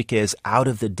move Enriquez out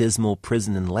of the dismal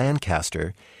prison in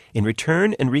Lancaster. In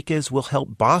return, Enriquez will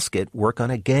help Bosket work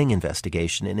on a gang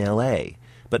investigation in L.A.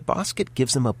 But Bosket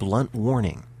gives him a blunt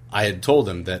warning. I had told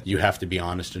him that you have to be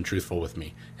honest and truthful with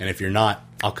me. And if you're not,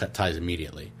 I'll cut ties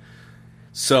immediately.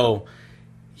 So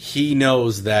he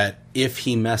knows that if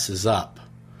he messes up,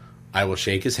 I will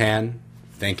shake his hand,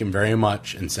 thank him very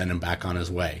much, and send him back on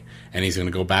his way. And he's going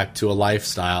to go back to a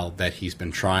lifestyle that he's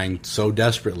been trying so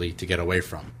desperately to get away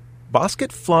from.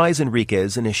 Bosket flies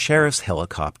Enriquez in a sheriff's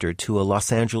helicopter to a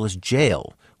Los Angeles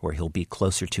jail, where he'll be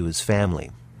closer to his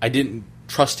family. I didn't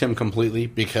trust him completely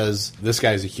because this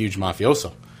guy's a huge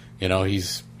mafioso. You know,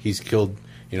 he's killed,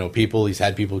 people. He's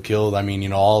had people killed. I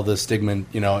mean, all the stigma,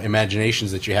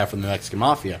 imaginations that you have from the Mexican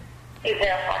mafia.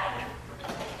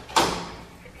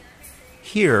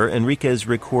 Here, Enriquez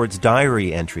records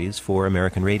diary entries for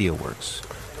American Radio Works.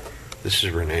 This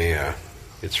is Rene.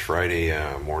 It's Friday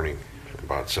morning,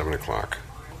 about 7 o'clock.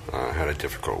 I had a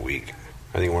difficult week.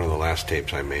 I think one of the last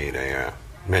tapes I made, I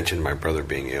mentioned my brother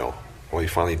being ill. Well, he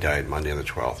finally died Monday the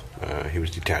 12th. He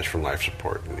was detached from life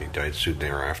support, and he died soon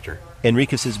thereafter.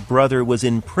 Enriquez's brother was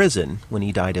in prison when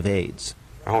he died of AIDS.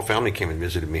 My whole family came and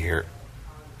visited me here.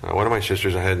 One of my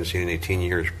sisters I hadn't seen in 18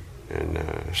 years, and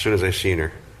as soon as I seen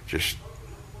her,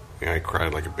 I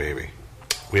cried like a baby.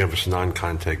 We have this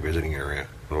non-contact visiting area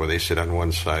where they sit on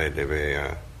one side of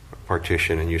a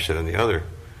partition and you sit on the other.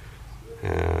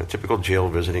 Typical jail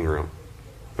visiting room.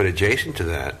 But adjacent to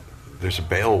that, there's a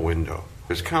bail window.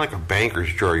 It's kind of like a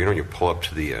banker's drawer. You pull up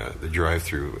to the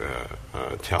drive-through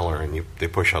teller and they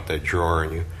push out that drawer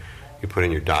and you put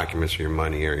in your documents or your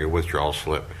money or your withdrawal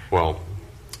slip. Well,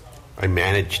 I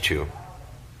managed to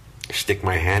stick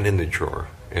my hand in the drawer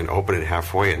and open it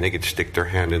halfway, and they could stick their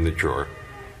hand in the drawer,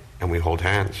 and we hold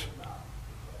hands.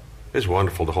 It's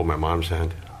wonderful to hold my mom's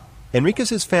hand.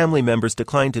 Enriquez's family members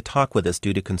declined to talk with us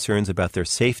due to concerns about their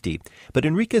safety, but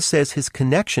Enriquez says his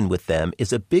connection with them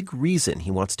is a big reason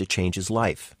he wants to change his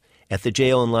life. At the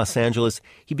jail in Los Angeles,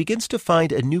 he begins to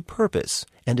find a new purpose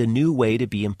and a new way to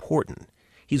be important.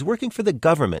 He's working for the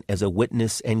government as a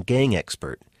witness and gang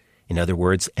expert. In other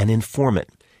words, an informant.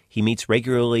 He meets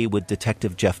regularly with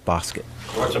Detective Jeff Bosket.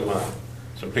 You want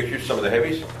some pictures, some of the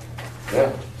heavies?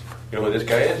 Yeah. You know who this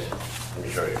guy is? Let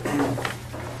me show you.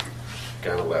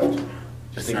 Guy on the left.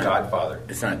 Just the Godfather.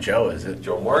 It's not Joe, is it?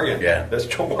 Joe Morgan. Yeah. That's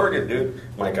Joe Morgan, dude.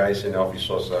 My guy's in Elfie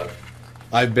Sosa.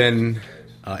 I've been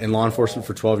in law enforcement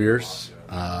for 12 years.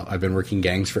 I've been working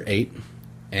gangs for 8.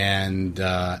 And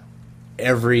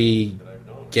every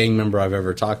gang member I've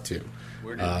ever talked to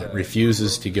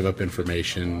refuses to give up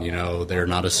information. They're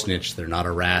not a snitch. They're not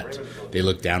a rat. They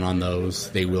look down on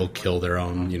those. They will kill their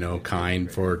own,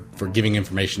 kind for giving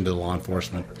information to the law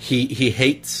enforcement. He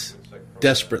hates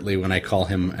desperately when I call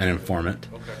him an informant.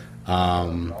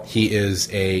 He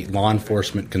is a law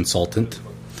enforcement consultant,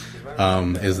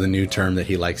 is the new term that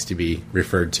he likes to be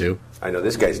referred to. I know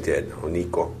this guy's dead,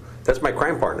 Onico. That's my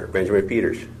crime partner, Benjamin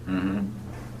Peters. Mm-hmm.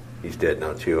 He's dead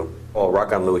now, too. Oh,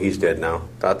 Rock on Lou, he's dead now.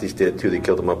 Tati's dead, too. They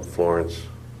killed him up in Florence.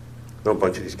 No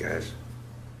bunch of these guys.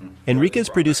 Enriquez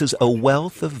produces a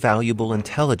wealth of valuable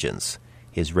intelligence.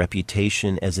 His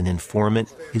reputation as an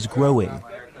informant is growing.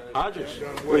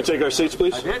 Will you take our seats,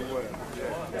 please?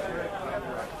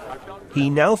 He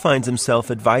now finds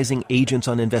himself advising agents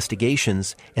on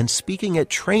investigations and speaking at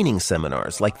training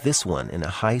seminars like this one in a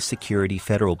high-security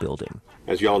federal building.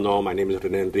 As you all know, my name is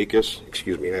Rene Enriquez.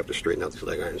 Excuse me, I have to straighten out these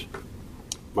leg irons.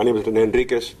 My name is Rene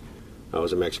Enriquez. I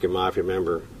was a Mexican Mafia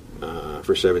member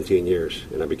for 17 years,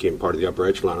 and I became part of the upper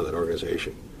echelon of that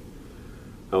organization.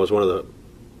 I was one of the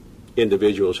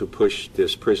individuals who pushed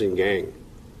this prison gang,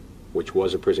 which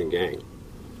was a prison gang,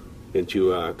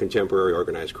 into contemporary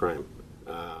organized crime.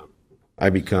 I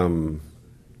become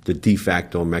the de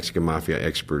facto Mexican Mafia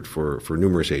expert for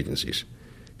numerous agencies.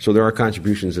 So there are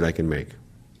contributions that I can make.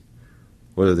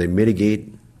 Whether they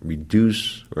mitigate,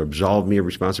 reduce, or absolve me of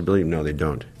responsibility, no, they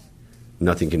don't.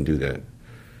 Nothing can do that.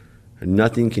 And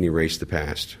nothing can erase the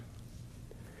past.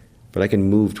 But I can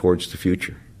move towards the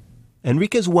future.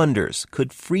 Enriquez wonders,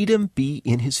 could freedom be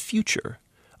in his future?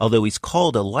 Although he's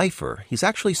called a lifer, he's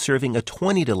actually serving a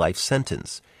 20-to-life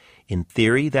sentence. In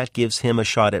theory, that gives him a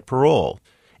shot at parole.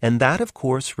 And that, of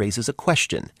course, raises a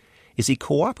question. Is he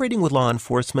cooperating with law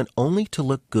enforcement only to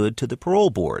look good to the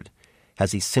parole board?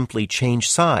 Has he simply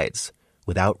changed sides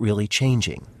without really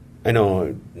changing? I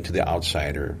know to the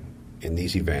outsider in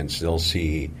these events, they'll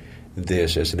see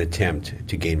this as an attempt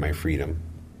to gain my freedom.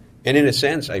 And in a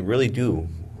sense, I really do.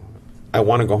 I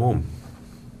want to go home.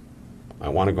 I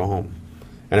want to go home.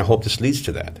 And I hope this leads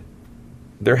to that.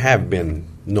 There have been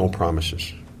no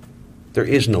promises. There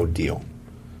is no deal.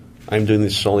 I'm doing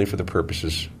this solely for the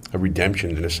purposes of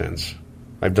redemption, in a sense.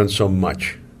 I've done so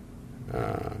much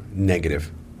negative.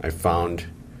 I've found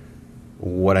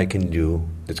what I can do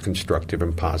that's constructive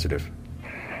and positive.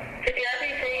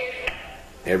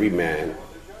 Every man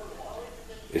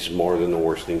is more than the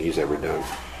worst thing he's ever done.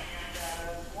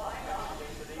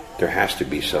 There has to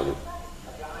be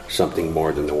something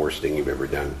more than the worst thing you've ever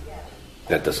done.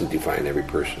 That doesn't define every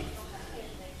person.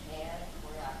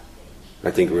 I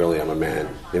think really I'm a man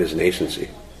in his nascency.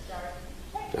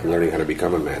 I'm learning how to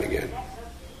become a man again,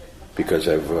 because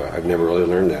I've never really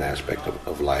learned that aspect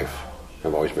of life.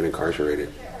 I've always been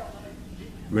incarcerated.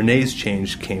 Rene's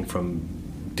change came from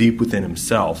deep within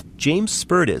himself. James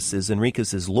Spurtis is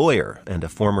Enriquez's lawyer and a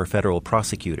former federal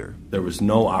prosecutor. There was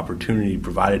no opportunity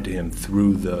provided to him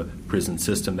through the prison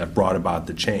system that brought about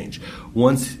the change.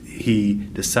 Once he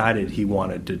decided he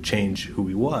wanted to change who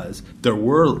he was, there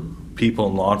were people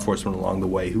in law enforcement along the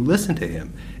way who listened to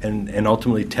him and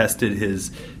ultimately tested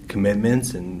his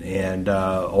commitments and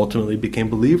ultimately became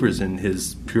believers in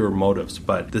his pure motives.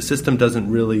 But the system doesn't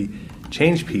really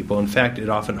change people. In fact, it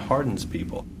often hardens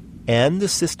people. And the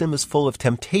system is full of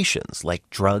temptations like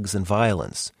drugs and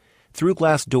violence. Through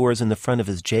glass doors in the front of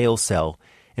his jail cell,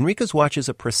 Enriquez watches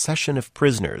a procession of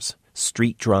prisoners,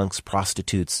 street drunks,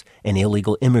 prostitutes, and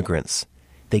illegal immigrants.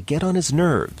 They get on his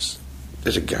nerves.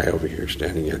 There's a guy over here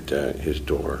standing at his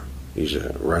door. He's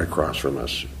right across from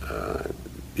us.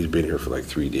 He's been here for like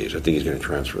 3 days. I think he's going to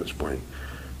transfer this morning.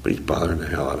 But he's bothering the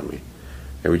hell out of me.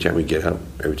 Every time we get up,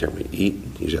 every time we eat,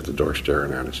 he's at the door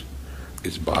staring at us.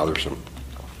 It's bothersome,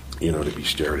 to be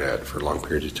stared at for long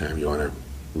periods of time. You want to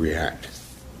react.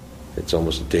 It's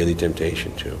almost a daily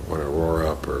temptation to want to roar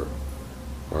up or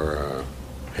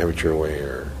have it your way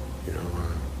or,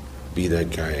 be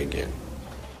that guy again.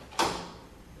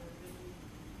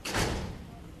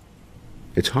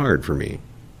 It's hard for me.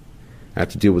 I have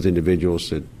to deal with individuals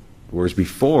that, whereas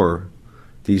before,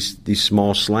 these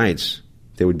small slights,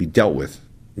 they would be dealt with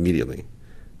immediately.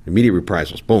 Immediate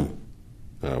reprisals, boom,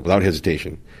 without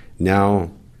hesitation.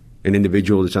 Now, an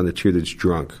individual that's on the tier that's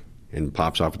drunk and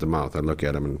pops off at the mouth, I look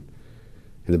at him and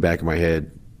in the back of my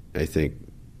head, I think,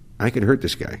 I could hurt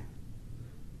this guy.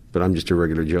 But I'm just a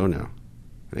regular Joe now,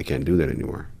 and I can't do that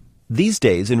anymore. These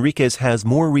days, Enriquez has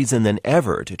more reason than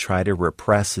ever to try to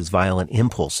repress his violent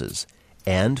impulses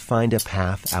and find a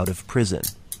path out of prison.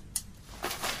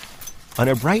 On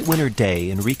a bright winter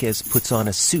day, Enriquez puts on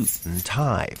a suit and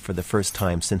tie for the first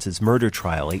time since his murder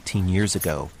trial 18 years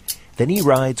ago. Then he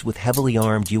rides with heavily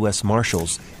armed U.S.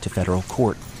 Marshals to federal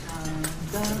court.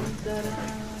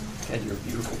 And your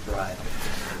beautiful bride.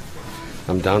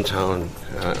 I'm downtown.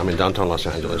 I'm in downtown Los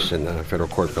Angeles in the federal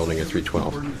court building at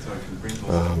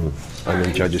 312. I'm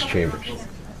in judge's chambers.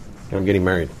 I'm getting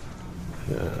married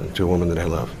to a woman that I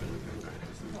love.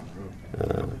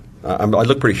 I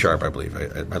look pretty sharp, I believe.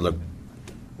 I look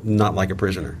not like a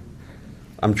prisoner.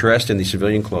 I'm dressed in the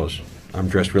civilian clothes. I'm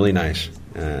dressed really nice.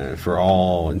 For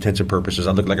all intents and purposes,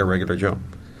 I look like a regular Joe.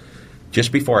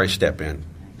 Just before I step in,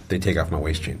 they take off my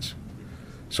waist chains.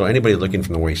 So anybody looking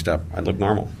from the waist up, I look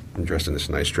normal. I'm dressed in this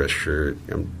nice dress shirt.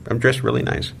 I'm dressed really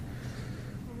nice.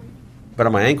 But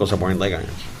on my ankles, I'm wearing leg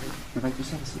irons.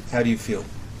 How do you feel?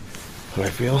 How I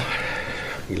feel?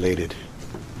 Elated.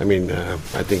 I mean,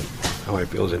 I think how I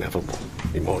feel is ineffable.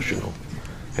 Emotional.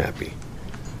 Happy.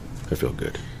 I feel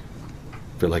good.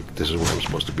 I feel like this is where I'm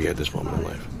supposed to be at this moment in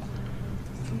life.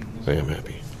 I am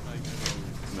happy.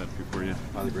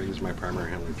 Father Greg is my primary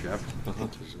handler, Jeff.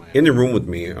 In the room with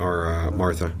me are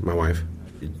Martha, my wife,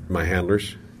 my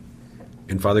handlers,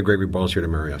 and Father Gregory Ball's here to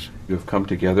marry us. You have come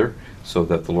together so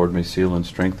that the Lord may seal and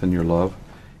strengthen your love.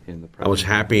 I was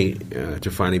happy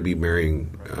to finally be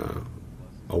marrying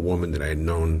a woman that I had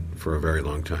known for a very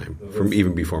long time, from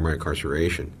even before my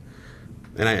incarceration.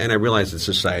 And I realized that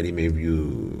society may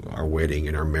view our wedding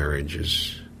and our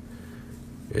marriage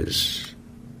as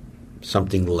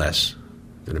something less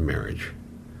than a marriage.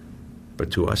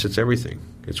 But to us, it's everything.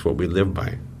 It's what we live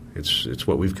by. It's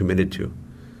what we've committed to.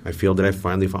 I feel that I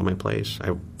finally found my place.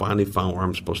 I finally found where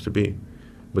I'm supposed to be.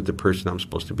 with the person I'm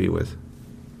supposed to be with.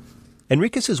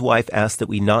 Enriquez's wife asked that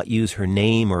we not use her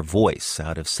name or voice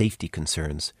out of safety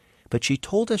concerns, but she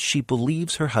told us she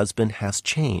believes her husband has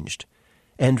changed.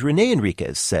 And Rene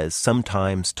Enriquez says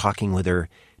sometimes talking with her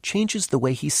changes the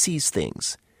way he sees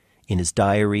things. In his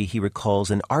diary, he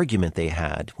recalls an argument they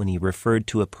had when he referred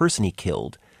to a person he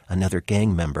killed, another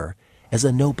gang member, as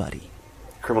a nobody.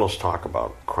 Criminals talk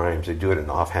about crimes. They do it in an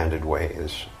offhanded way,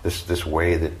 this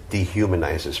way that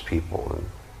dehumanizes people.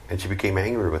 And she became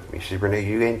angry with me. She said, Rene,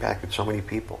 you impacted so many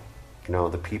people. You know,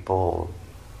 the people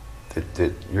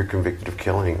that you're convicted of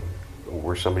killing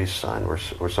were somebody's son, were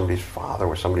somebody's father,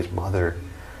 were somebody's mother,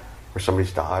 were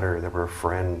somebody's daughter, they were a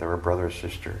friend, they were a brother or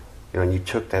sister. You know, and you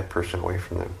took that person away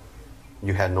from them.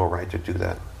 You had no right to do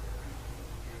that.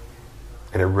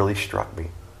 And it really struck me.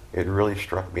 It really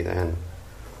struck me then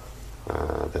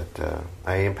that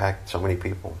I impacted so many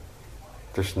people.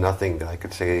 There's nothing that I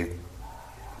could say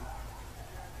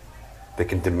that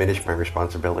can diminish my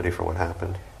responsibility for what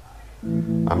happened.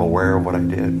 I'm aware of what I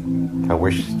did. I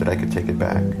wish that I could take it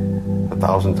back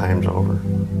 1,000 times over.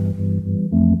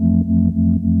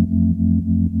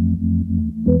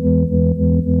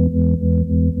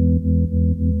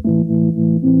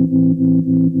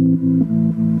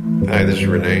 Hi, this is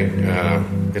Rene.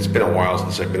 It's been a while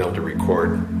since I've been able to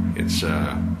record. It's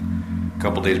a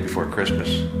couple days before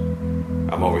Christmas.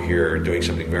 I'm over here doing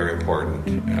something very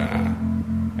important.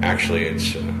 Actually,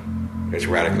 it's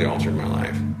radically altered my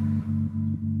life.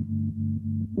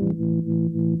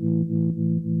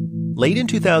 Late in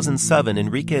 2007,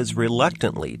 Enriquez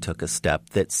reluctantly took a step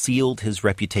that sealed his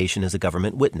reputation as a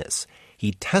government witness.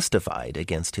 He testified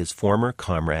against his former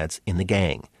comrades in the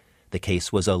gang. The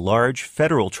case was a large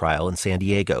federal trial in San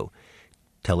Diego.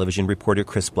 Television reporter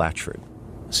Chris Blatchford.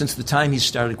 Since the time he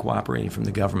started cooperating from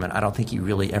the government, I don't think he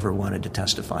really ever wanted to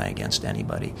testify against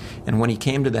anybody. And when he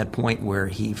came to that point where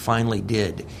he finally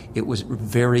did, it was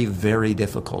very, very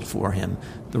difficult for him.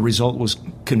 The result was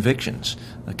convictions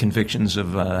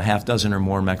of a half dozen or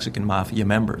more Mexican mafia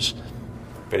members.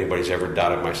 If anybody's ever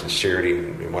doubted my sincerity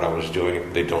in what I was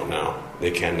doing, they don't now.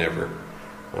 They can never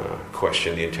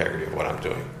question the integrity of what I'm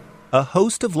doing. A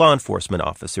host of law enforcement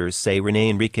officers say Rene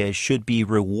Enriquez should be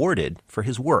rewarded for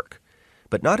his work.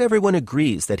 But not everyone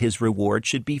agrees that his reward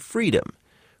should be freedom.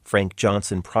 Frank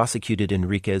Johnson prosecuted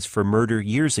Enriquez for murder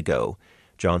years ago.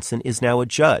 Johnson is now a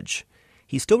judge.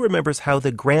 He still remembers how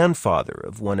the grandfather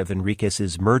of one of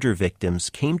Enriquez's murder victims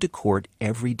came to court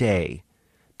every day.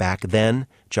 Back then,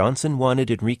 Johnson wanted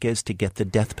Enriquez to get the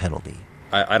death penalty.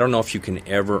 I don't know if you can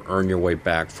ever earn your way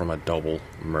back from a double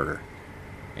murder.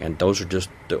 And those are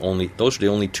the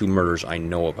only two murders I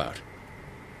know about.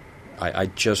 I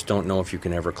just don't know if you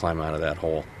can ever climb out of that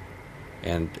hole.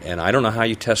 And I don't know how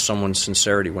you test someone's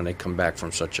sincerity when they come back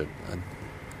from such a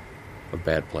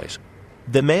bad place.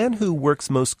 The man who works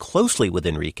most closely with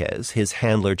Enriquez, his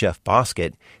handler Jeff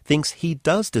Bosket, thinks he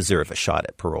does deserve a shot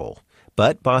at parole.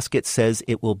 But Bosket says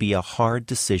it will be a hard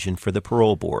decision for the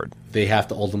parole board. They have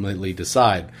to ultimately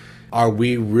decide, are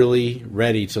we really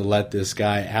ready to let this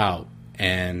guy out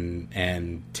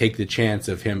and take the chance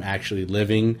of him actually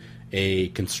living a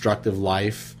constructive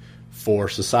life for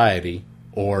society,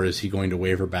 or is he going to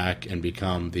waver back and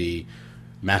become the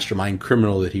mastermind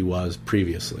criminal that he was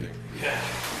previously?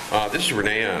 This is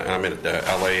Rene. I'm in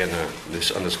L.A. on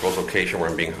this undisclosed location where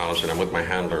I'm being housed, and I'm with my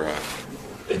handler.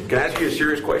 Can I ask you a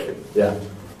serious question? Yeah.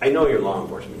 I know you're law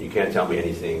enforcement. You can't tell me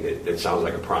anything that sounds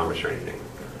like a promise or anything.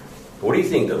 What do you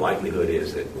think the likelihood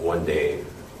is that one day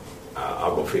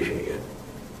I'll go fishing again?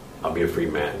 I'll be a free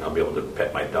man. I'll be able to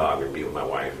pet my dog and be with my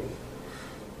wife.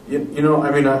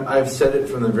 I've said it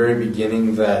from the very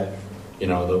beginning that,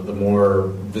 the more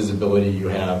visibility you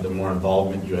have, the more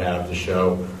involvement you have to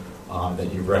show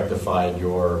that you've rectified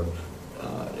your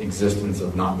existence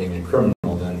of not being a criminal,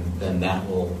 then that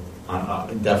will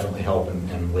definitely help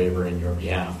and waver in your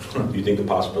behalf. Do you think the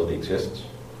possibility exists?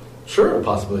 Sure, the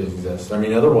possibility exists.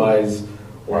 Otherwise,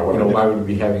 why would we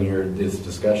be having this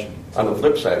discussion? On the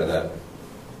flip side of that,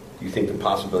 do you think the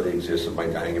possibility exists of my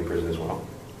dying in prison as well?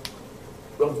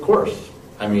 Well, of course.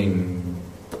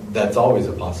 That's always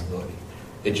a possibility.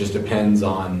 It just depends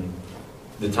on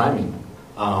the timing,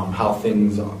 how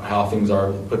things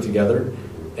are put together,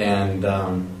 and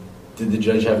did the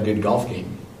judge have a good golf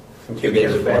game?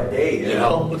 It was a bad day, you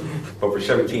know. But for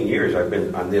 17 years, I've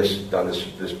been on this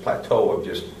plateau of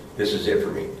just, this is it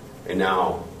for me. And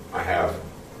now I have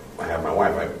my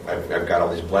wife. I've got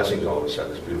all these blessings all of a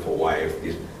sudden. This beautiful wife,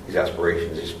 these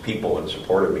aspirations, these people in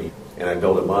support of me, and I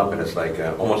build them up, and it's like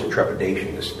almost a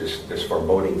trepidation, this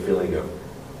foreboding feeling of,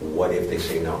 what if they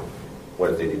say no?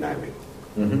 What if they deny me?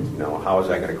 Mm-hmm. How is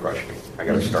that going to crush me? I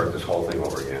got to start this whole thing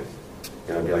over again.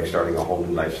 You know, it'd be like starting a whole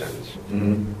new life sentence.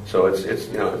 Mm-hmm. So it's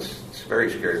very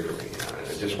scary for me. You know?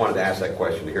 I just wanted to ask that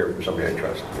question to hear it from somebody I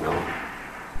trust. You know.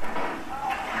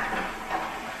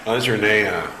 This is Rene.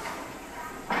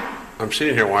 I'm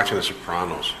sitting here watching The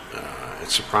Sopranos.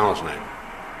 It's Sopranos night,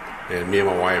 and me and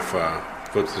my wife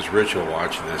go to this ritual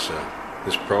watching this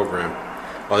program.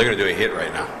 Well, they're going to do a hit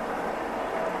right now.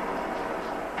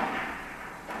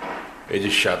 They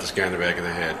just shot this guy in the back of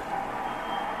the head.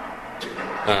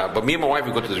 But me and my wife,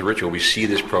 we go to this ritual. We see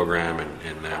this program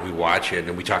and we watch it,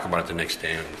 and we talk about it the next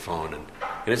day on the phone. And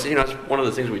it's it's one of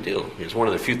the things we do. It's one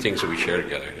of the few things that we share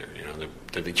together. You know,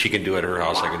 that she can do at her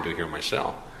house, I can do here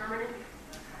myself.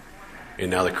 And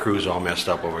now the crew's all messed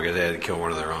up over because they had to kill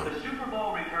one of their own.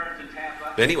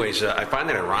 But anyways, I find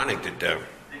it ironic that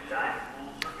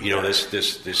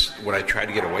this what I try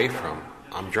to get away from,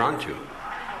 I'm drawn to.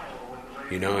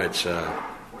 You know, it's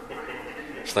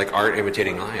like art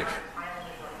imitating life.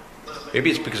 Maybe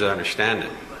it's because I understand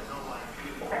it.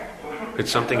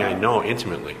 It's something I know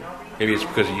intimately. Maybe it's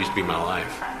because it used to be my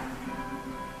life.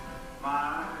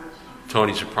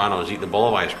 Tony Soprano is eating a bowl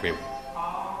of ice cream.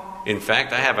 In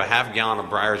fact, I have a half gallon of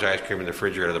Breyer's ice cream in the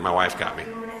refrigerator that my wife got me.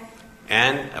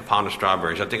 And a pound of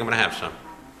strawberries. I think I'm going to have some.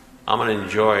 I'm going to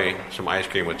enjoy some ice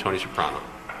cream with Tony Soprano.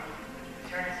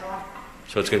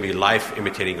 So it's going to be life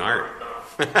imitating art.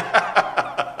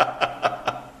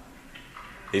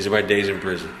 These are my days in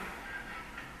prison.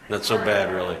 Not so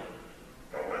bad, really.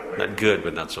 Not good,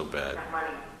 but not so bad.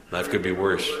 Life could be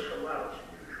worse.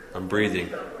 I'm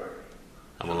breathing.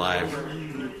 I'm alive.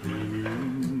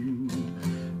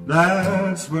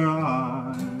 That's where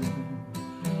I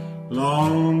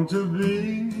long to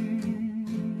be.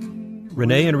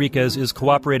 Rene Enriquez is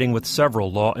cooperating with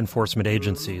several law enforcement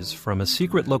agencies from a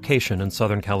secret location in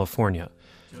Southern California.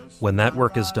 When that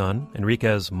work is done,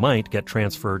 Enriquez might get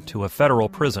transferred to a federal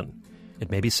prison. It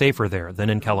may be safer there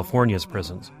than in California's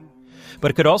prisons.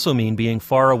 But it could also mean being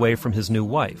far away from his new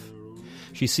wife.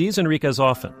 She sees Enriquez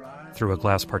often, through a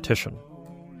glass partition.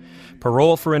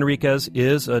 Parole for Enriquez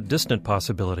is a distant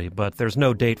possibility, but there's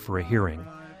no date for a hearing.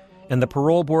 And the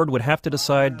parole board would have to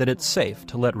decide that it's safe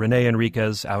to let Rene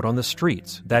Enriquez out on the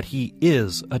streets, that he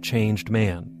is a changed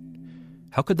man.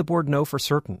 How could the board know for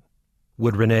certain?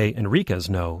 Would Rene Enriquez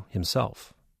know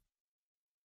himself?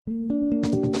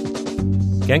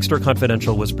 Gangster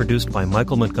Confidential was produced by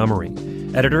Michael Montgomery,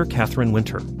 editor Catherine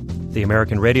Winter. The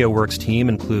American Radio Works team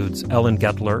includes Ellen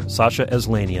Gettler, Sasha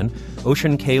Eslanian,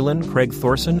 Ocean Kalin, Craig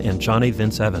Thorson, and Johnny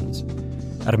Vince Evans.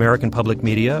 At American Public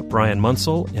Media, Brian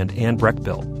Munsell and Ann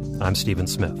Breckbill. I'm Stephen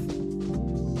Smith.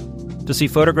 To see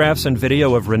photographs and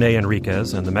video of Rene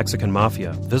Enriquez and the Mexican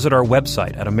Mafia, visit our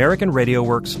website at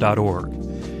AmericanRadioWorks.org.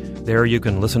 There you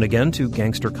can listen again to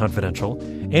Gangster Confidential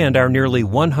and our nearly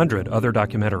 100 other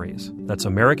documentaries. That's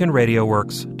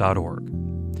AmericanRadioWorks.org.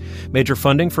 Major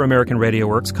funding for American Radio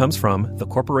Works comes from the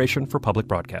Corporation for Public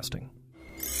Broadcasting.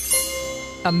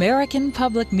 American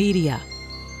Public Media